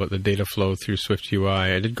article about the data flow through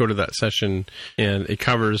SwiftUI. I did go to that session and it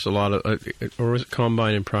covers a lot of, or was it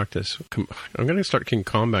Combine in practice? I'm going to start King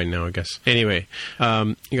Combine now, I guess. Anyway,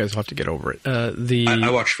 you guys will have to get over it.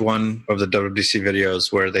 I watched one of the WWDC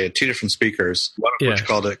videos where they had two different speakers, one of which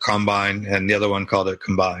called it Combine and the other one called it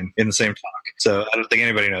Combine in the same talk. So I don't think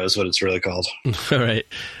anybody knows what it's really called. All right.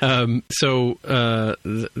 So I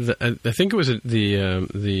think it was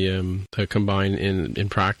the Combine in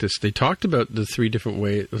practice. They talked about the three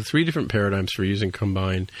different paradigms for using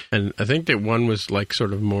Combine, and I think that one was like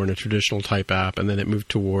sort of more in a traditional type app, and then it moved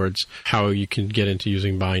towards how you can get into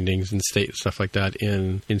using bindings and state stuff like that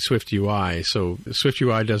in SwiftUI. So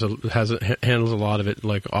SwiftUI handles a lot of it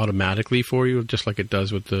like automatically for you, just like it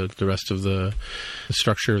does with the rest of the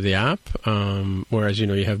structure of the app. Whereas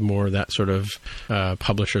you have more of that sort of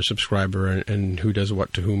publisher subscriber and who does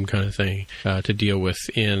what to whom kind of thing to deal with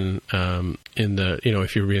in the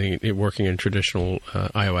if you're really working in traditional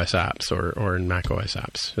iOS apps or in macOS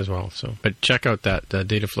apps as well. So, but check out that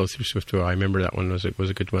data flow through SwiftUI. I remember that one was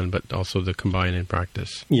a good one, but also the Combine in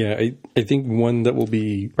practice. Yeah, I think one that will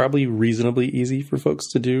be probably reasonably easy for folks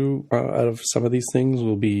to do out of some of these things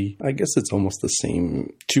will be, I guess it's almost the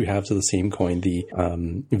same, two halves of the same coin, the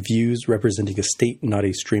views representing a state, not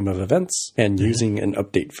a stream of events, and using an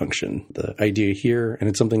update function. The idea here, and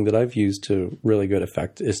it's something that I've used to really good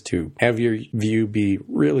effect, is to have your view be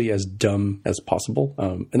really as dumb as possible.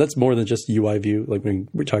 And that's more than just UI view. Like when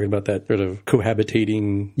we're talking about that sort of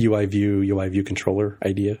cohabitating UI view controller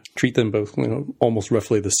idea. Treat them both almost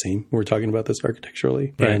roughly the same when we're talking about this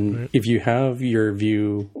architecturally. Right, and if you have your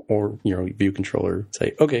view or view controller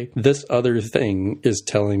say, okay, this other thing is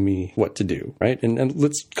telling me what to do, right? And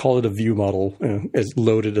let's call it a view model, as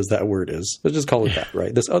loaded as that word is. Let's just call it that,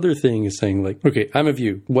 right? This other thing is saying like, okay, I'm a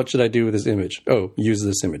view. What should I do with this image? Oh, use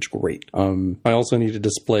this image. Great. I also need to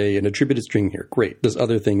display an attributed string here. Great. This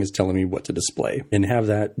other thing is telling me what to display, and have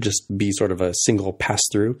that just be sort of a single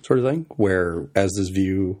pass-through sort of thing, where as this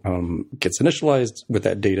view gets initialized with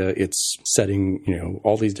that data, it's setting,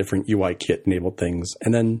 all these different UI kit enabled things.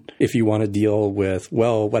 And then if you want to deal with,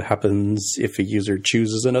 well, what happens if a user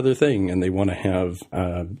chooses another thing and they want to have,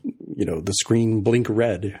 the screen blink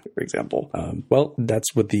red, for example. Well,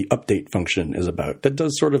 that's what the update function is about. That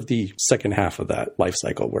does sort of the second half of that life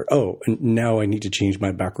cycle where, and now I need to change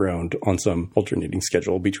my background on some alternating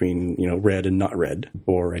schedule between, red and not red,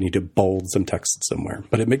 or I need to bold some text somewhere.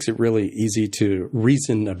 But it makes it really easy to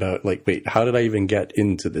reason about like, wait, how did I even get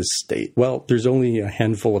into this state? Well, there's only a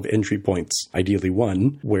handful of entry points, ideally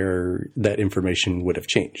one, where that information would have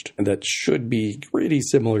changed. And that should be pretty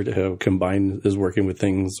similar to how Combine is working with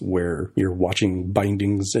things where you're watching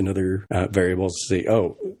bindings and other variables to say,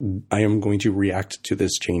 oh, I am going to react to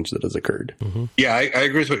this change that has occurred. Mm-hmm. Yeah, I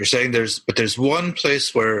agree with what you're saying. There's one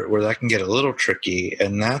place where that can get a little tricky,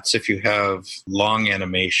 and that's if you have long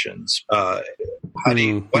animations.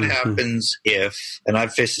 What happens if, and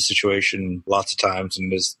I've faced the situation lots of times,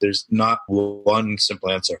 and there's not one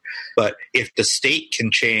simple answer, but if the state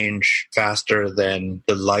can change faster than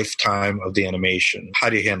the lifetime of the animation, how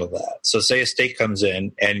do you handle that? So say a state comes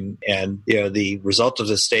in and the result of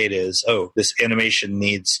the state is, oh, this animation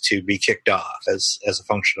needs to be kicked off as a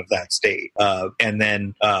function of that state. And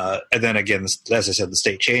then again, as I said, the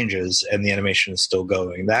state changes and the animation is still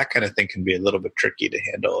going. That kind of thing can be a little bit tricky to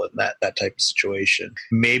handle in that type of situation. animation.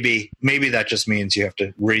 Maybe that just means you have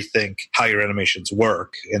to rethink how your animations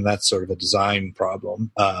work, and that's sort of a design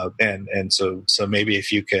problem. And so maybe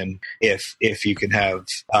if you can have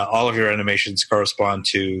all of your animations correspond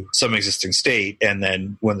to some existing state, and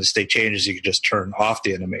then when the state changes, you can just turn off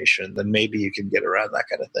the animation, then maybe you can get around that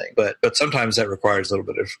kind of thing. But sometimes that requires a little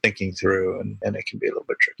bit of thinking through, and it can be a little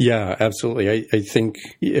bit tricky. Yeah, absolutely. I think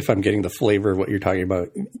if I'm getting the flavor of what you're talking about,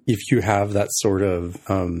 if you have that sort of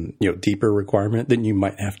deeper requirement, then you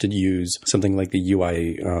might have to use something like the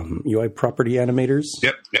UI property animators.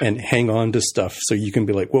 Yep. And hang on to stuff so you can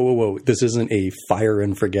be like, whoa, this isn't a fire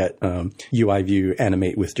and forget UI view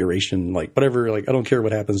animate with duration, like whatever, like I don't care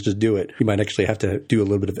what happens, just do it. You might actually have to do a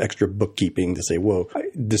little bit of extra bookkeeping to say, whoa,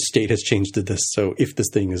 the state has changed to this, so if this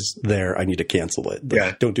thing is there, I need to cancel it.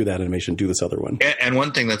 But don't do that animation, do this other one. And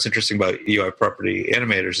one thing that's interesting about UI property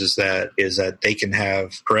animators is that they can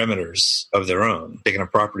have parameters of their own. They can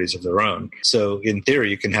have properties of their own. So in theory,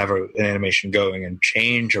 you can have an animation going and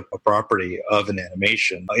change a property of an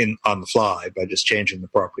animation on the fly by just changing the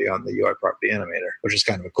property on the UI property animator, which is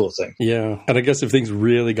kind of a cool thing. Yeah. And I guess if things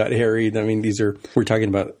really got hairy, I mean, we're talking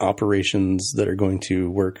about operations that are going to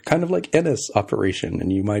work kind of like NS operation,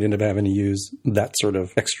 and you might end up having to use that sort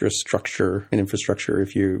of extra structure and infrastructure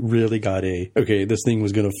if you really got this thing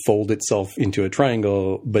was going to fold itself into a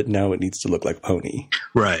triangle, but now it needs to look like a pony.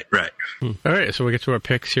 Right. All right, so we'll get to our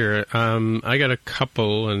picks here. I got a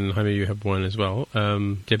couple, and Jaime, you have one as well. Do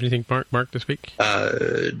you have anything, Mark, this week?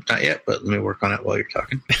 Not yet, but let me work on it while you're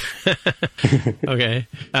talking. Okay.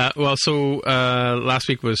 So last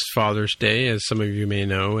week was Father's Day, as some of you may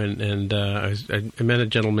know, and I met a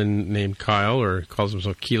gentleman named Kyle, or calls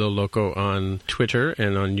himself Kilo Loco on Twitter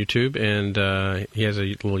and on YouTube, and he has a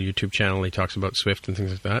little YouTube channel. He talks about Swift and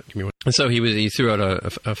things like that. Give me one. And so he threw out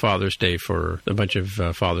a Father's Day for a bunch of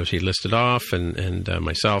fathers he listed off, and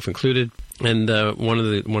myself included. And one of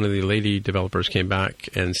the lady developers came back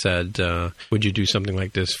and said, "Would you do something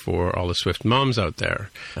like this for all the Swift moms out there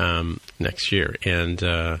next year?" And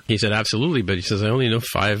he said, "Absolutely." But he says, "I only know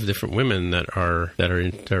 5 different women that are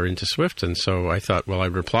into Swift." And so I thought, well,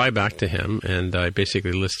 I'd reply back to him, and I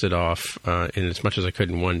basically listed off in as much as I could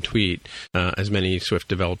in one tweet as many Swift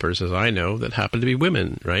developers as I know that happen to be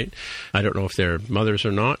women. Right? I don't know if they're mothers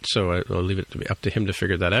or not, so I'll leave it up to him to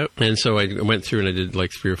figure that out. And so I went through and I did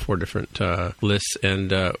like 3 or 4 different lists,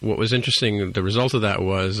 and what was interesting, the result of that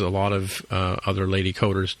was a lot of other lady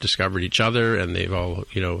coders discovered each other, and they've all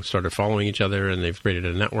started following each other, and they've created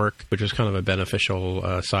a network, which was kind of a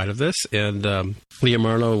beneficial side of this. And Leah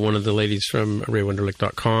Marlowe, one of the ladies from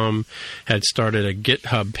ArrayWonderlic.com, had started a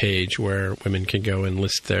GitHub page where women can go and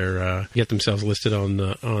list their get themselves listed on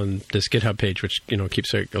this GitHub page, which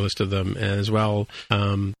keeps a list of them as well.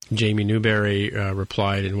 Jamie Newberry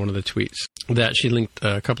replied in one of the tweets that she linked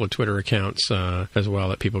a couple of Twitter accounts as well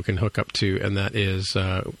that people can hook up to, and that is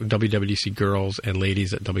WWDC Girls and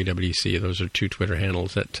Ladies at WWDC. Those are 2 Twitter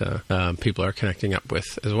handles that people are connecting up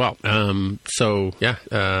with as well.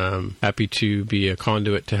 Happy to be a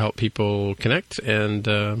conduit to help people connect and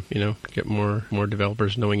get more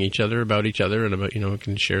developers knowing each other, about each other, and about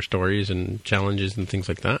can share stories and challenges and things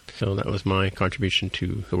like that. So that was my contribution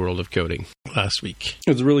to the world of coding last week.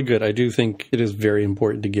 It was really good. I do think it is very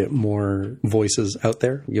important to get more voices out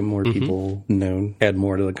there, get more people known, add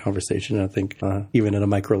more to the conversation. I think even at a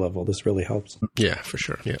micro level, this really helps. Yeah, for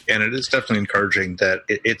sure. Yeah. And it is definitely encouraging that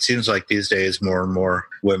it seems like these days more and more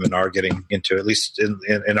women are getting into, at least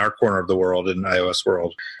in our corner of the world, in iOS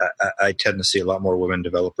world, I tend to see a lot more women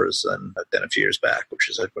developers than a few years back, which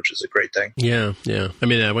is a great thing. Yeah. I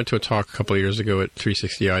mean, I went to a talk a couple of years ago at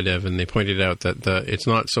 360 iDev, and they pointed out that it's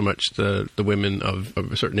not so much the women of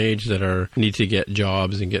a certain age that need to get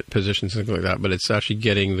jobs and get positions and things like that, but it's actually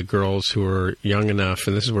getting the girls who are young enough,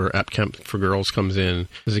 and this is where App Camp for Girls comes in,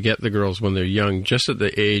 is to get the girls when they're young, just at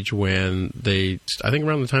the age when I think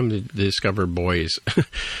around the time they discover boys,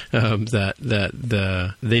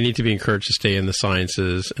 that they need to be encouraged to stay in the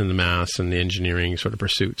sciences and the maths and the engineering sort of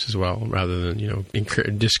pursuits as well, rather than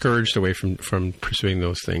discouraged away from pursuing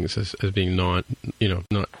those things as being not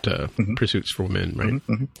pursuits for women, right?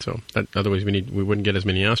 Mm-hmm. So otherwise we wouldn't get as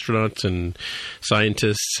many astronauts and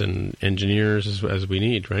scientists and engineers as we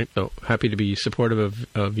need, right? So happy to be supportive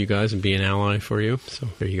of you guys and be an ally for you. So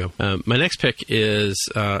there you go. My next pick is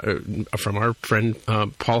from our friend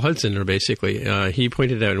Paul Hudson, or basically he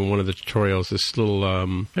pointed out in one of the tutorials this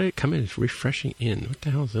little hey, come in, it's refreshing in. What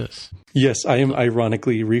the hell is this? Yes, I am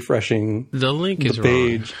ironically refreshing The link is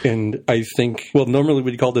page, wrong. and I think, well, normally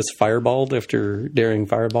we'd call this Fireballed after Daring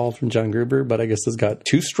Fireball from John Gruber, but I guess it's got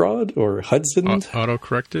Two Strawed or Hudson.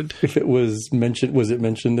 Auto-corrected? If it was it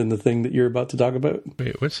mentioned in the thing that you're about to talk about?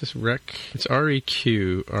 Wait, what's this rec? It's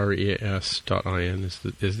reqres.in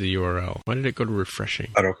is the URL. Why did it go to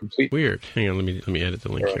refreshing? Autocomplete. Weird. Hang on, let me edit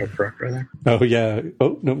the link Or here. autocorrect rather. Oh, yeah.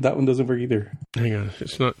 Oh, no, that one doesn't work either. Hang on,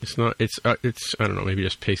 it's I don't know, maybe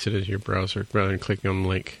just paste it in your browser rather than clicking on the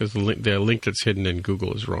link, because the link that's hidden in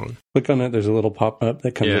Google is wrong. Click on it. There's a little pop-up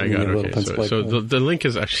that comes Yeah, up I in got a it. little Okay. pencil So icon. the link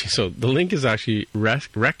is actually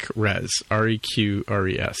RecRes,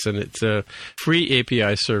 REQRES, and it's a free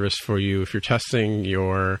API service for you if you're testing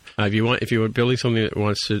your if you're building something that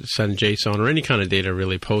wants to send JSON or any kind of data,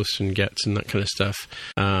 really, posts and gets and that kind of stuff.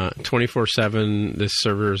 24/7, this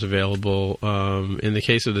server is available. In the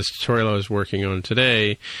case of this tutorial I was working on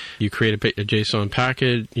today, you create a JSON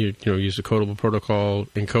package, you use the Codable protocol,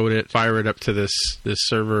 encode it, fire it up to this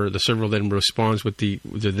server. The server then responds with the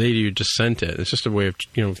data you just sent it. It's just a way of,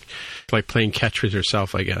 like playing catch with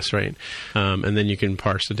yourself, I guess, right? And then you can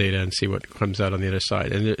parse the data and see what comes out on the other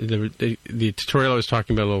side. And the tutorial I was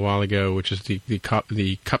talking about a little while ago, which is the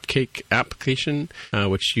Cupcake application,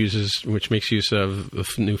 which makes use of the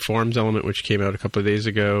new forms element, which came out a couple of days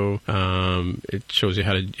ago. It shows you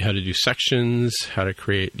how to do sections, how to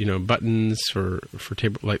create buttons for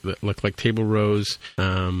table look like table rows,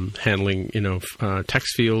 handling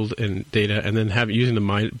text field and data, and then using the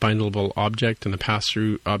bindable object and the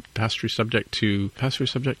pass-through subject.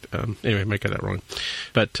 Anyway, I might get that wrong,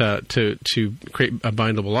 but to create a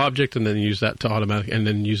bindable object and then use that to and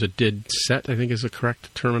then use a did set, I think is the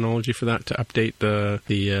correct terminology for that, to update the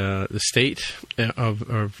state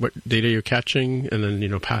of what data you're catching, and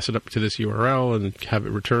then pass it up to this URL and have it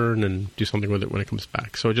return and do something with it when it comes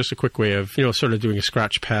back. So just a quick way of sort of doing a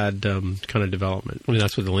scratchpad kind of development. I mean,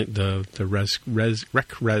 that's what the link, the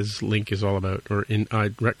RecRes link is all about, or in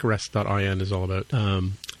recres.in is all about.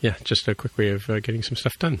 Yeah, just a quick way of getting some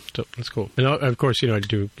stuff done. So that's cool. And of course, I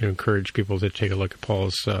do encourage people to take a look at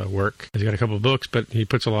Paul's work. He's got a couple of books, but he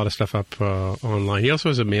puts a lot of stuff up online. He also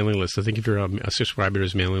has a mailing list. I think if you're a subscriber to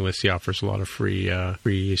his mailing list, he offers a lot of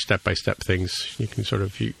free step-by-step things. You can sort of,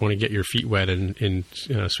 if you want to get your feet wet in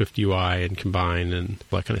Swift UI and Combine and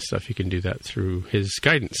all that kind of stuff, you can do that through his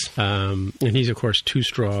guidance. And he's, of course, Two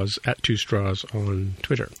Straws on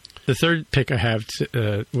Twitter. The third pick I have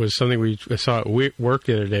was something we saw at work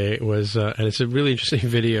the other day. It was, and it's a really interesting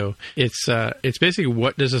video. It's basically,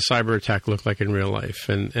 what does a cyber attack look like in real life?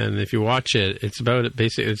 And if you watch it, it's about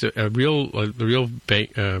basically it's a real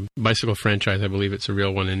bicycle franchise. I believe it's a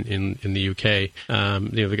real one in the UK.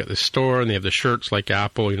 They got the store and they have the shirts like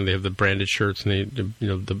Apple. They have the branded shirts and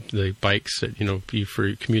the bikes that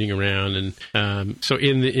for commuting around. And so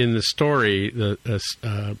in the story, a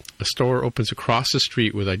store opens across the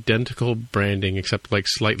street with identical branding except like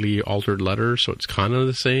slightly altered letters, so it's kind of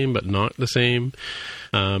the same but not the same.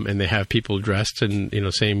 And they have people dressed in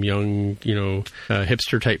same young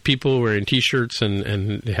hipster type people wearing t-shirts,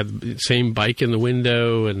 and they have the same bike in the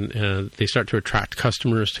window, and they start to attract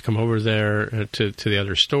customers to come over there to the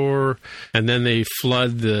other store, and then they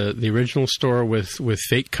flood the original store with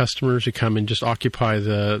fake customers who come and just occupy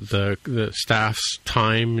the staff's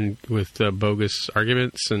time and with bogus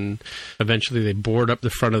arguments, and eventually they board up the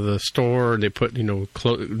front of the store and they put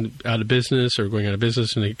out of business or going out of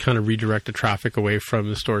business, and they kind of redirect the traffic away from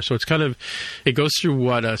the store. So it goes through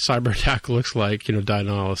what a cyber attack looks like,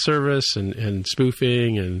 denial of service and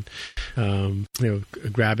spoofing and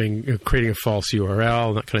creating a false URL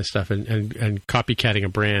and that kind of stuff, and copycatting a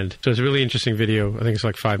brand. So it's a really interesting video. I think it's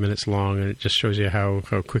like 5 minutes long, and it just shows you how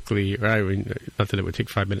quickly, not that it would take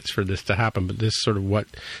 5 minutes for this to happen, but this sort of what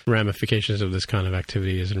ramifications of this kind of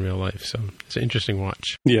activity is in real life. So it's an interesting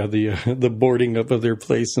watch. Yeah, the boarding up of their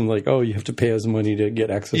place and you have to pay us money to get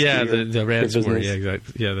access to the ransomware. Yeah, exactly.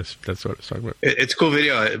 Yeah, that's what it's talking about. It's a cool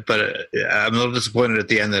video, but I'm a little disappointed at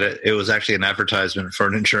the end that it was actually an advertisement for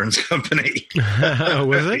an insurance company.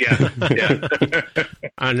 Was it? Yeah.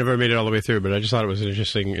 I never made it all the way through, but I just thought it was an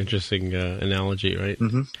interesting analogy, right?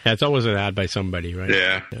 Mm-hmm. Yeah, it's always an ad by somebody, right?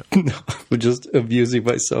 Yeah. Just abusing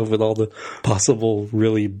myself with all the possible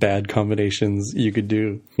really bad combinations you could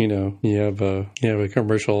do. You have a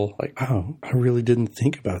commercial like, oh, I really didn't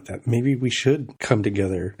think about that. Maybe we should come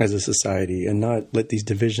together as a society and not let these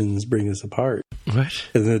divisions bring us apart. What?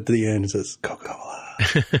 And then at the end it says Coca-Cola.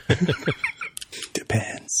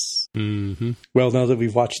 Depends. Mm-hmm. Well, now that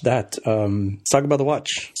we've watched that, let's talk about the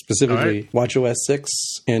watch, specifically WatchOS 6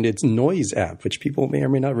 and its Noise app, which people may or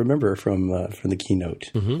may not remember from the keynote.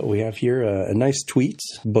 But we have here a nice tweet.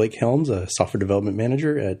 Blake Helms, a software development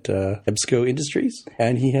manager at EBSCO Industries,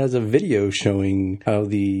 and he has a video showing how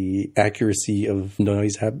the accuracy of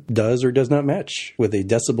Noise app does or does not match with a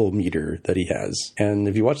decibel meter that he has. And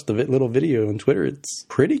if you watch the little video on Twitter, it's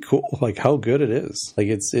pretty cool, like how good it is. Like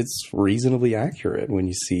it's reasonably accurate when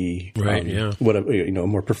you see what a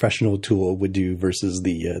more professional tool would do versus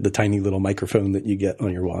the tiny little microphone that you get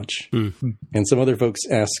on your watch. And some other folks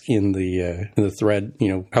ask in the thread,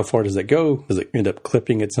 how far does that go? Does it end up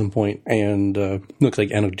clipping at some point? And looks like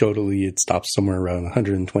anecdotally it stops somewhere around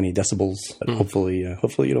 120 decibels. But hopefully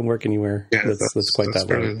it don't work anywhere. Yeah, that's quite that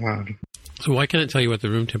loud. So why can't it tell you what the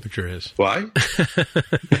room temperature is? Why?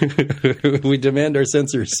 We demand our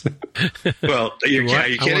sensors. Well, are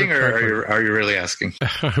you kidding, or are you really asking?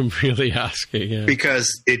 I'm really asking, yeah.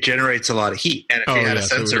 Because it generates a lot of heat. And if you had a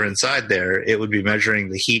sensor inside there, it would be measuring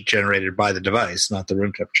the heat generated by the device, not the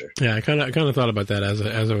room temperature. Yeah, I kind of thought about that as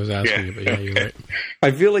I was asking you, but yeah, you're right. I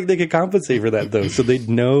feel like they could compensate for that, though. So they'd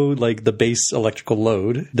know, like, the base electrical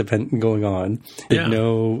load going on. They'd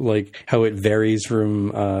know, like, how it varies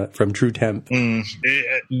from true temp.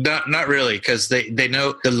 Not really, because they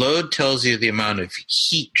know the load tells you the amount of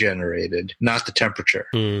heat generated, not the temperature.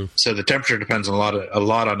 So the temperature depends a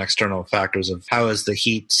lot on external factors of how is the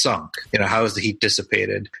heat sunk, how is the heat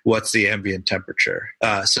dissipated, what's the ambient temperature.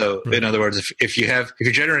 In other words, if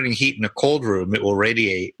you're generating heat in a cold room, it will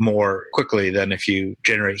radiate more quickly than if you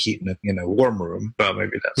generate heat in a warm room. Well,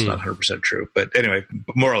 maybe that's not 100% true, but anyway,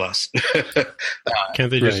 more or less. Can't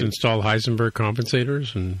they just install Heisenberg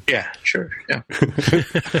compensators? Yeah, sure. Yeah.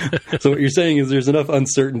 So what you're saying is there's enough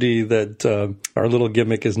uncertainty that our little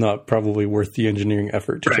gimmick is not probably worth the engineering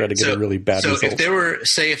effort to try to get a really bad result. So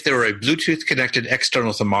if there were a Bluetooth connected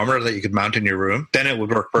external thermometer that you could mount in your room, then it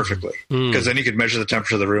would work perfectly, because then you could measure the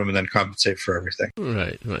temperature of the room and then compensate for everything.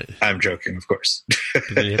 Right. I'm joking, of course. But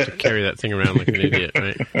then you have to carry that thing around like an idiot,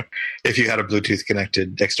 right? If you had a Bluetooth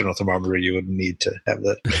connected external thermometer, you wouldn't need to have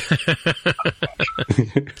that.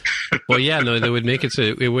 Well, yeah, no, they would make it so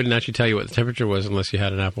it wouldn't actually tell you what the temperature was unless you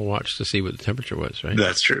had an Apple Watch to see what the temperature was, right?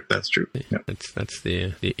 That's true. Yeah. That's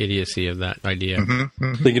the idiocy of that idea.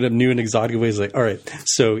 Thinking of new and exotic ways, like, all right,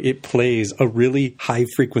 so it plays a really high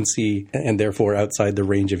frequency and therefore outside the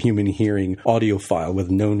range of human hearing audio file with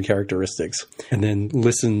known characteristics, and then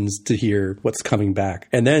listens to hear what's coming back,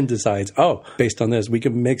 and then decides, based on this, we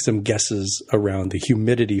can make some guesses around the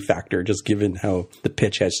humidity factor, just given how the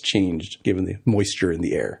pitch has changed, given the moisture in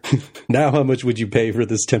the air. Now, how much would you pay for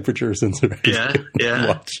this temperature sensor?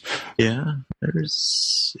 Watch? Yeah.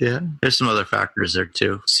 There's some other factors there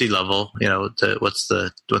too. Sea level, what's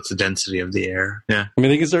the density of the air? Yeah. I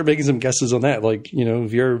mean, they can start making some guesses on that. Like,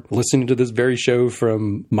 if you're listening to this very show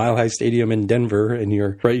from Mile High Stadium in Denver and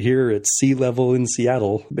you're right here at sea level in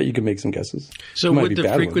Seattle, I bet you can make some guesses. So would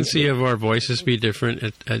the frequency of our voices be different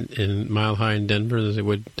in Mile High in Denver as it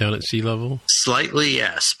would down at sea level? Slightly,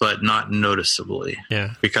 yes, but not noticeably.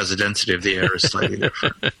 Yeah. Because the density of the air is slightly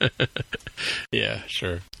different. Yeah,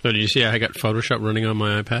 sure. So did you see I got Photoshop running on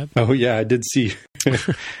my iPad? Oh yeah, I did see.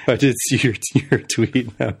 I did see your tweet.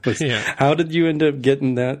 How did you end up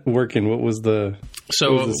getting that working? What was the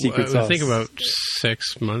secret sauce? I think about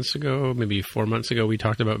 6 months ago, maybe 4 months ago, we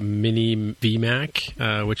talked about Mini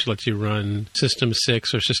VMac, which lets you run System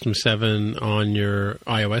 6 or System 7 on your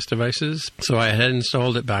iOS devices. So I had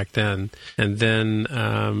installed it back then, and then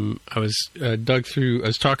I was I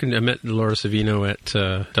met Laura Savino at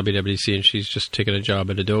WWDC, and she's just taken a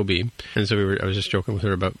job at Adobe, and so I was just joking with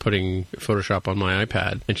her about putting Photoshop on my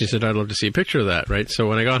iPad, and she said, I'd love to see a picture of that, right? So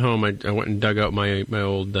when I got home, I went and dug out my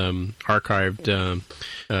old archived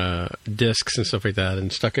discs and stuff like that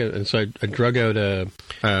and stuck it, and so I drug out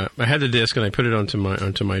I had the disc and I put it onto my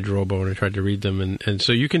Drobo and I tried to read them, and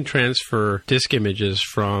so you can transfer disk images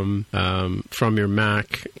from your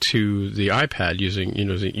Mac to the iPad using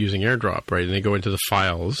AirDrop, right? And they go into the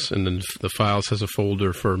files, and then the files has a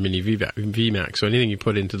folder for Mini VMac. So anything you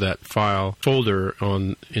put into that file folder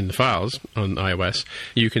in the files on iOS,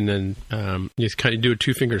 you can then you kind of do a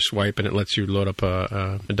 2-finger swipe, and it lets you load up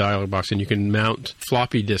a dialog box, and you can mount installed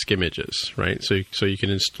floppy disk images, right? So you can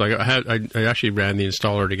install. I actually ran the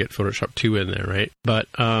installer to get Photoshop 2 in there, right? But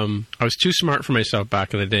I was too smart for myself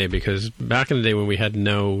back in the day, because back in the day when we had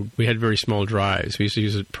very small drives, we used to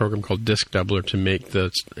use a program called Disk Doubler to make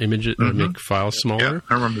the images or make files smaller. Yeah,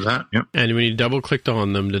 I remember that. Yep. And when you double clicked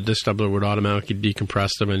on them, the Disk Doubler would automatically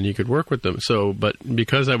decompress them, and you could work with them. So, but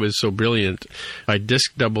because I was so brilliant, I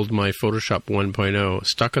disk doubled my Photoshop 1.0,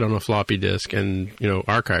 stuck it on a floppy disk, and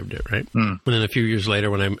archived it, right? And then a few years later,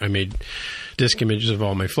 when I made disk images of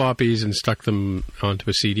all my floppies and stuck them onto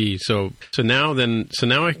a CD. So now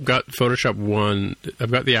I've got Photoshop 1.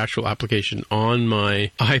 I've got the actual application on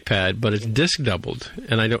my iPad, but it's disk doubled,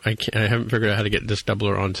 and I haven't figured out how to get disk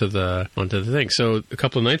doubler onto the thing. So a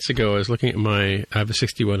couple of nights ago, I was looking at I have a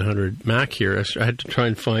 6100 Mac here. I had to try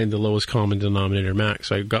and find the lowest common denominator Mac.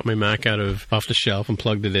 So I got my Mac off the shelf and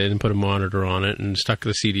plugged it in and put a monitor on it and stuck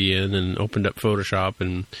the CD in and opened up Photoshop.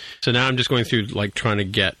 And so now I'm just going through trying to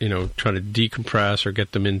decompress or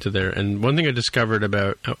get them into there. And one thing I discovered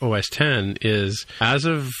about OS 10 is as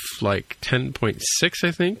of 10.6,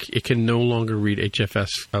 I think, it can no longer read HFS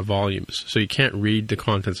volumes. So you can't read the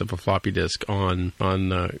contents of a floppy disk on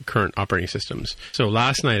current operating systems. So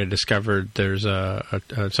last night I discovered there's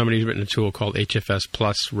somebody's written a tool called HFS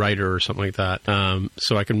Plus Writer or something like that.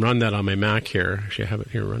 So I can run that on my Mac here. Actually, I have it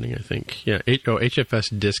here running, I think. Yeah,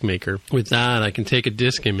 HFS Disk Maker. With that, I can take a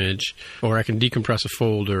disk image, or I can decompress a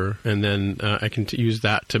folder, and then I can use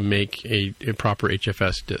that to make a proper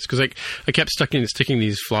HFS disk. Because I kept sticking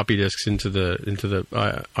these floppy disks into the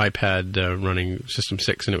iPad running System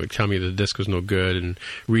 6, and it would tell me the disk was no good and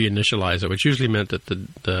reinitialize it, which usually meant that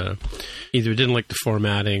the either it didn't like the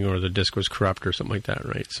formatting or the disk was corrupt or something like that,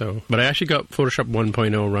 right? So, but I actually got Photoshop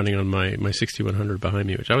 1.0 running on my 6100 behind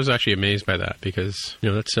me, which I was actually amazed by that, because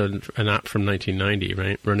that's an app from 1990,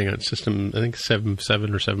 right? Running on system, I think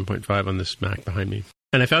 7.7 or 7.5 on this Mac behind me.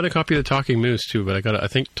 And I found a copy of the Talking Moose too, but I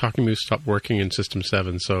think Talking Moose stopped working in System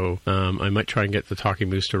 7, so I might try and get the Talking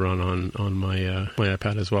Moose to run on my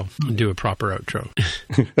iPad as well and do a proper outro.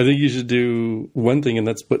 I think you should do one thing, and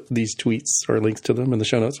that's put these tweets or links to them in the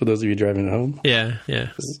show notes for those of you driving at home. Yeah.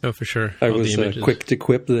 Oh, for sure. I was quick to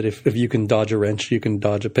quip that if you can dodge a wrench, you can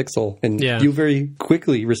dodge a pixel. And you very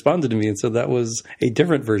quickly responded to me and said that was a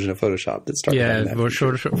different version of Photoshop that started on that.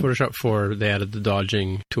 Photoshop 4, they added the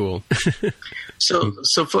dodging tool.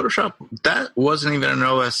 So Photoshop, that wasn't even an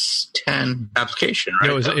OS 10 application, right?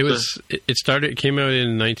 No, it came out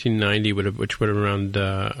in 1990, which would have around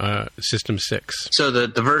System 6. So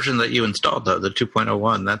the version that you installed, though, the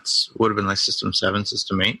 2.01, would have been like System 7,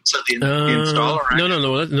 System 8. So the installer...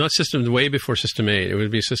 No, not System, way before System 8. It would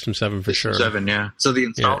be System 7 for sure. 7, yeah. So the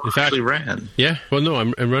installer actually ran. Yeah. Well, no,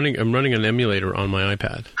 I'm running an emulator on my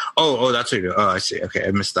iPad. Oh, that's what you do. Oh, I see. Okay,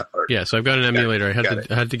 I missed that part. Yeah, so I've got an emulator. I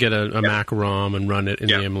had to get a Mac ROM and run it in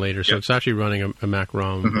the emulator. So it's actually running a Mac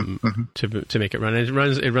ROM to make it run. And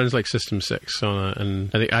it runs like System 6. And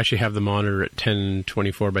I think I actually have the monitor at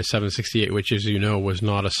 1024 by 768, which, as you know, was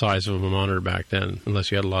not a size of a monitor back then, unless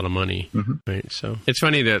you had a lot of money. Right. So it's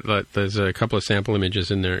funny that there's a couple of sample images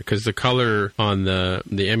in there, because the color on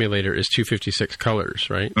the emulator is 256 colors,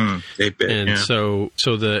 right? 8-bit. And so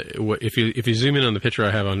if you zoom in on the picture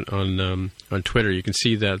I have on Twitter, you can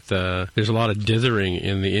see that there's a lot of dithering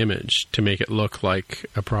in the image to make it look like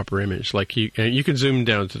a proper image. Like you can zoom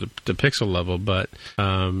down to the pixel level, but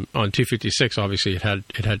on 256, obviously it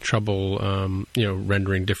had trouble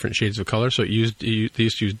rendering different shades of color. So they used to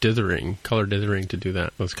use color dithering to do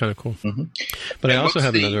that. That's kind of cool. But I also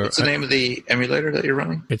have another. What's the name of the emulator that you're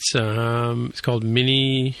running? It's called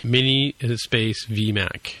Mini space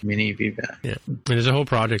VMac. Mini VMac. Yeah, and there's a whole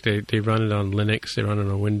project. They run it on Linux. They run it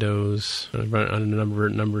on Windows. They run it on a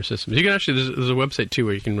number of systems. You can actually there's a website too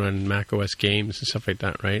where you can run Mac OS games and stuff like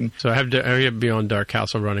that, right? So I have Beyond Dark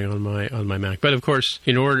Castle running on my Mac. But of course,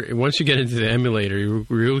 once you get into the emulator, you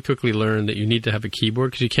really quickly learn that you need to have a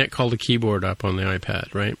keyboard, because you can't call the keyboard up on the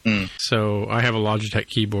iPad, right? So I have a Logitech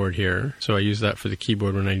keyboard here, so I use that for the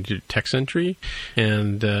keyboard when I do text entry.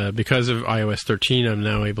 And because of iOS 13, I'm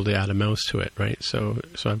now able to add a mouse to it, right? So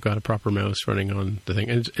I've got a proper mouse running on the thing.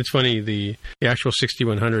 And it's funny, the actual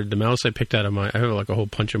 6100, the mouse I picked out of I have like a whole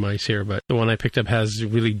bunch of mice here, but the one I picked up has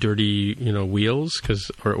really dirty, wheels,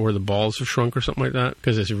 or the balls have shrunk or something like that,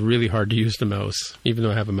 because it's really hard to use the mouse, even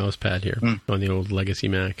though I have a mouse pad here on the old legacy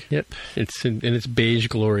Mac. Yep, it's in its beige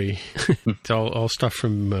glory. It's all stuff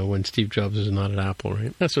from when Steve Jobs was not at Apple,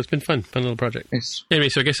 right? So it's been fun little project. Nice. Anyway,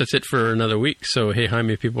 so I guess that's it for another week. So hey,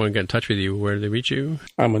 Jaime, if people want to get in touch with you, where do they reach you?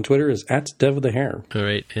 I'm on Twitter as @DevWithAHair. All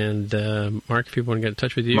right, and Mark, if people want to get in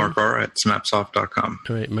touch with you, Mark R at smapsoft.com.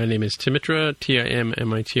 All right, my name is Timitra,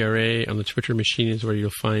 Timmitra. On the Twitter machine is where you'll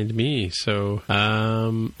find me. So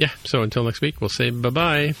So, so until next week, we'll say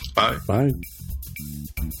bye-bye. Bye. Bye.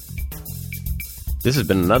 This has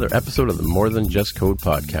been another episode of the More Than Just Code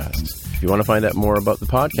podcast. If you want to find out more about the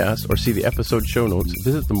podcast or see the episode show notes,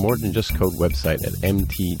 visit the More Than Just Code website at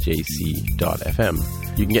mtjc.fm.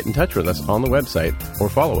 You can get in touch with us on the website or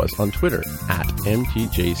follow us on Twitter at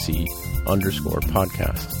mtjc_podcast.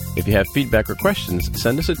 If you have feedback or questions,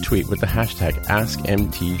 send us a tweet with the hashtag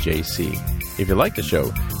AskMTJC. If you like the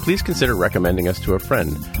show, please consider recommending us to a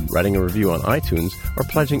friend, writing a review on iTunes, or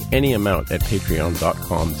pledging any amount at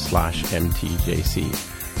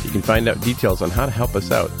patreon.com/mtjc. You can find out details on how to help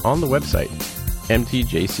us out on the website,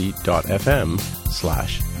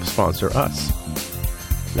 mtjc.fm/sponsor us.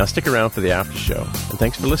 Now stick around for the after show, and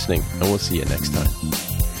thanks for listening, and we'll see you next time.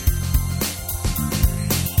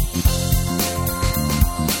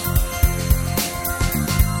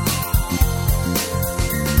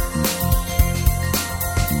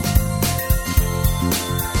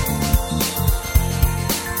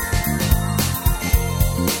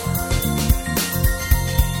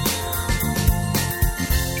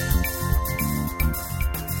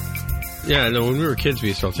 Yeah, no, when we were kids, we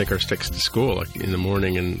used to all take our sticks to school, like in the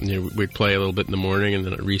morning, and we'd play a little bit in the morning, and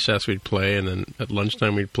then at recess we'd play, and then at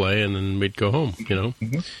lunchtime we'd play, and then we'd go home,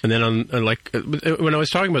 Mm-hmm. And then when I was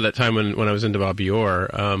talking about that time when I was into Bobby Orr,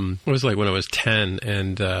 it was like when I was 10,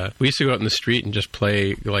 and we used to go out in the street and just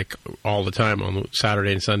play like all the time. On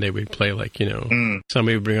Saturday and Sunday we'd play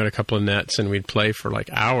somebody would bring out a couple of nets, and we'd play for like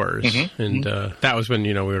hours, and that was when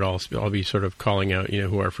we would all be sort of calling out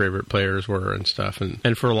who our favorite players were and stuff,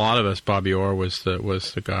 and for a lot of us, Bobby Orr was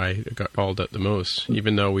the guy that got called out the most,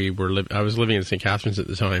 even though I was living in St. Catharines at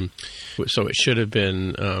the time, so it should have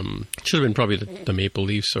been probably the Maple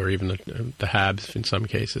Leafs or even the Habs in some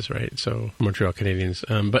cases, right? So Montreal Canadiens,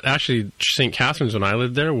 but actually St. Catharines, when I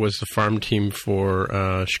lived there, was the farm team for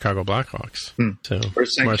Chicago Blackhawks. So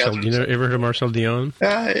Marcel, ever heard of Marcel Dion?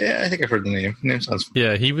 Yeah, I think I've heard the name. Name sounds.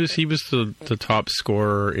 Yeah, he was the top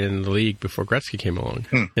scorer in the league before Gretzky came along.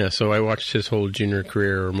 Yeah, so I watched his whole junior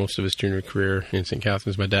career, or most of his junior career in St.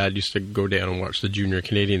 Catharines. My dad used to go down and watch the junior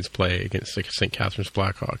Canadians play against the St. Catharines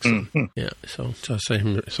Blackhawks. Yeah, so I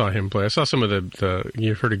saw him play. I saw some of the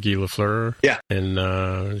you've heard of Guy Lafleur? Yeah. And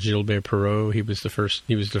Gilbert Perreault, he was the first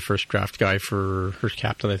draft guy for first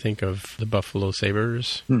captain, I think, of the Buffalo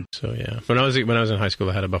Sabres. So yeah, when I was in high school,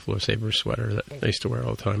 I had a Buffalo Sabres sweater that I used to wear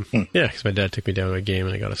all the time. Yeah, because my dad took me down to a game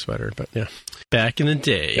and I got a sweater. But yeah, back in the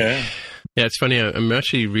day. Yeah, it's funny. I'm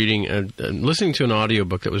actually listening to an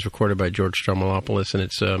audiobook that was recorded by George Stroumboulopoulos, and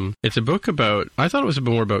it's a book about. I thought it was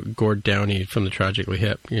more about Gord Downie from the Tragically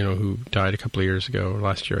Hip, who died a couple of years ago, or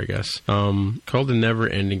last year, I guess. Called The Never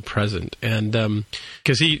Ending Present, and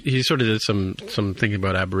because he sort of did some thinking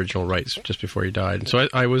about Aboriginal rights just before he died, and so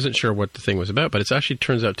I wasn't sure what the thing was about, but it actually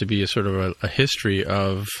turns out to be a sort of a history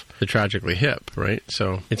of the Tragically Hip, right?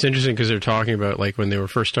 So it's interesting because they're talking about like when they were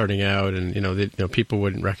first starting out, and people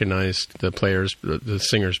wouldn't recognize the players, the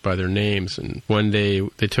singers by their names. And one day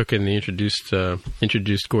they took and they introduced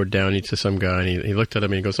Gord Downie to some guy, and he looked at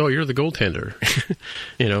him and he goes, "Oh, you're the goaltender."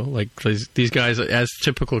 Like these guys, as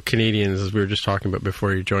typical Canadians, as we were just talking about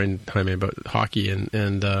before you joined, Jaime, about hockey, and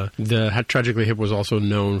the Tragically Hip was also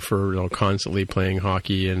known for constantly playing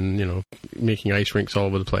hockey and making ice rinks all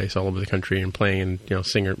over the place, all over the country, and playing and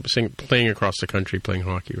playing across the country playing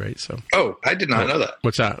hockey, right? So I did not know that.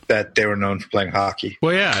 What's that? That they were known for playing hockey.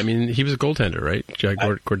 Well, yeah, I mean, he was a goaltender, right?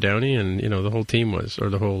 Gord Downie, and the whole team was, or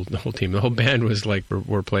the whole team, the whole band was like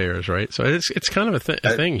were players, right? So it's kind of a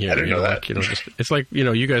thing here. I didn't know that. Like, just, it's like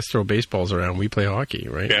you guys throw baseballs around, we play hockey,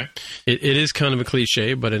 right? Yeah. It is kind of a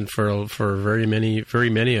cliche, but for very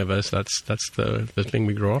many of us, that's the thing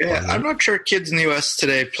we grow up on. Yeah, right? I'm not sure kids in the U.S.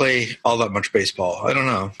 today play all that much baseball. I don't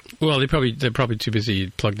know. Well, they're probably too busy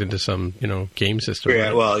plugged into some game system. Yeah,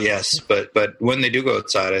 right? well, yes, but when they do go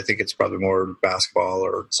outside, I think it's probably more basketball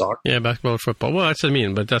or soccer. Yeah, basketball or football. Well, that's what I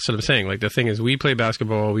mean, but that's what I'm saying. Like, the thing is, we play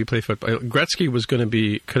basketball, we play football.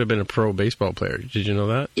 Gretzky could have been a pro baseball player. Did you know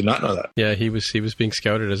that? Did not know that. Yeah, he was being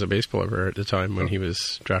scouted as a baseball player at the time when he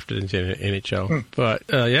was drafted into NHL. But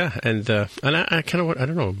yeah, and I kind of, I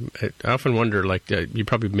don't know. I often wonder, like, you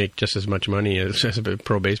probably make just as much money as a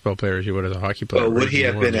pro baseball player as you would as a hockey player. Well, would he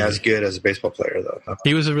have been as good as a baseball player though?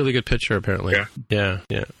 He was a really good pitcher, apparently. Yeah.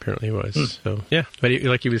 Yeah, apparently he was. So yeah, but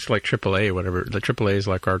he was like AAA, whatever. The AAA is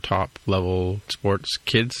like our top level sports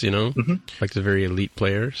kids, like the very elite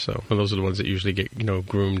players. So those are the ones that usually get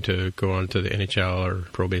groomed to go on to the NHL or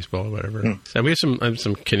pro baseball or whatever. And we have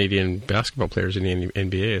some Canadian basketball players in the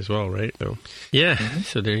NBA as well, right? So yeah,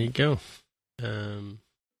 so there you go.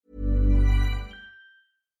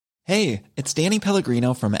 Hey, it's Danny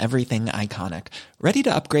Pellegrino from Everything Iconic. Ready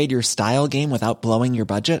to upgrade your style game without blowing your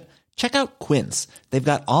budget? Check out Quince. They've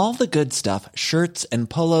got all the good stuff, shirts and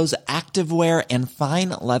polos, activewear, and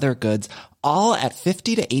fine leather goods, all at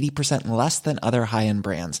 50 to 80% less than other high-end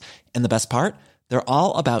brands. And the best part? They're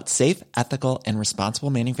all about safe, ethical, and responsible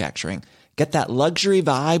manufacturing. Get that luxury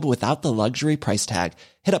vibe without the luxury price tag.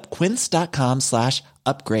 Hit up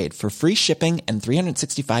quince.com/upgrade for free shipping and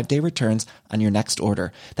 365-day returns on your next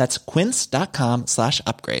order. That's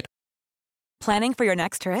quince.com/upgrade. Planning for your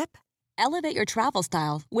next trip? Elevate your travel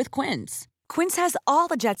style with Quince. Quince has all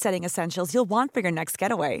the jet-setting essentials you'll want for your next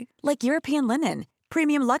getaway, like European linen,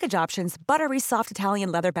 premium luggage options, buttery soft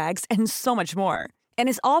Italian leather bags, and so much more. And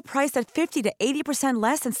is all priced at 50 to 80%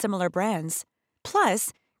 less than similar brands.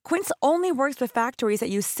 Plus, Quince only works with factories that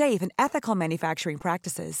use safe and ethical manufacturing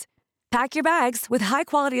practices. Pack your bags with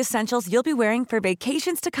high-quality essentials you'll be wearing for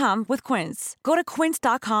vacations to come with Quince. Go to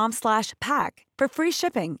quince.com/pack for free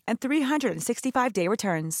shipping and 365-day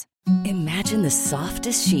returns. Imagine the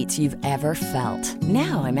softest sheets you've ever felt.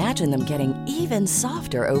 Now imagine them getting even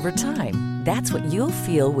softer over time. That's what you'll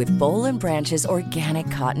feel with Boll & Branch's organic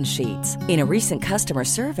cotton sheets. In a recent customer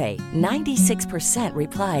survey, 96%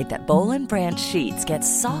 replied that Boll & Branch sheets get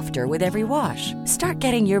softer with every wash. Start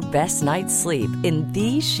getting your best night's sleep in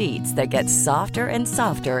these sheets that get softer and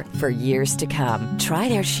softer for years to come. Try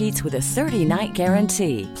their sheets with a 30-night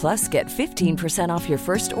guarantee. Plus, get 15% off your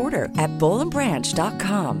first order at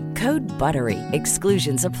bollandbranch.com. Code BUTTERY.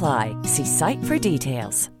 Exclusions apply. See site for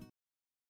details.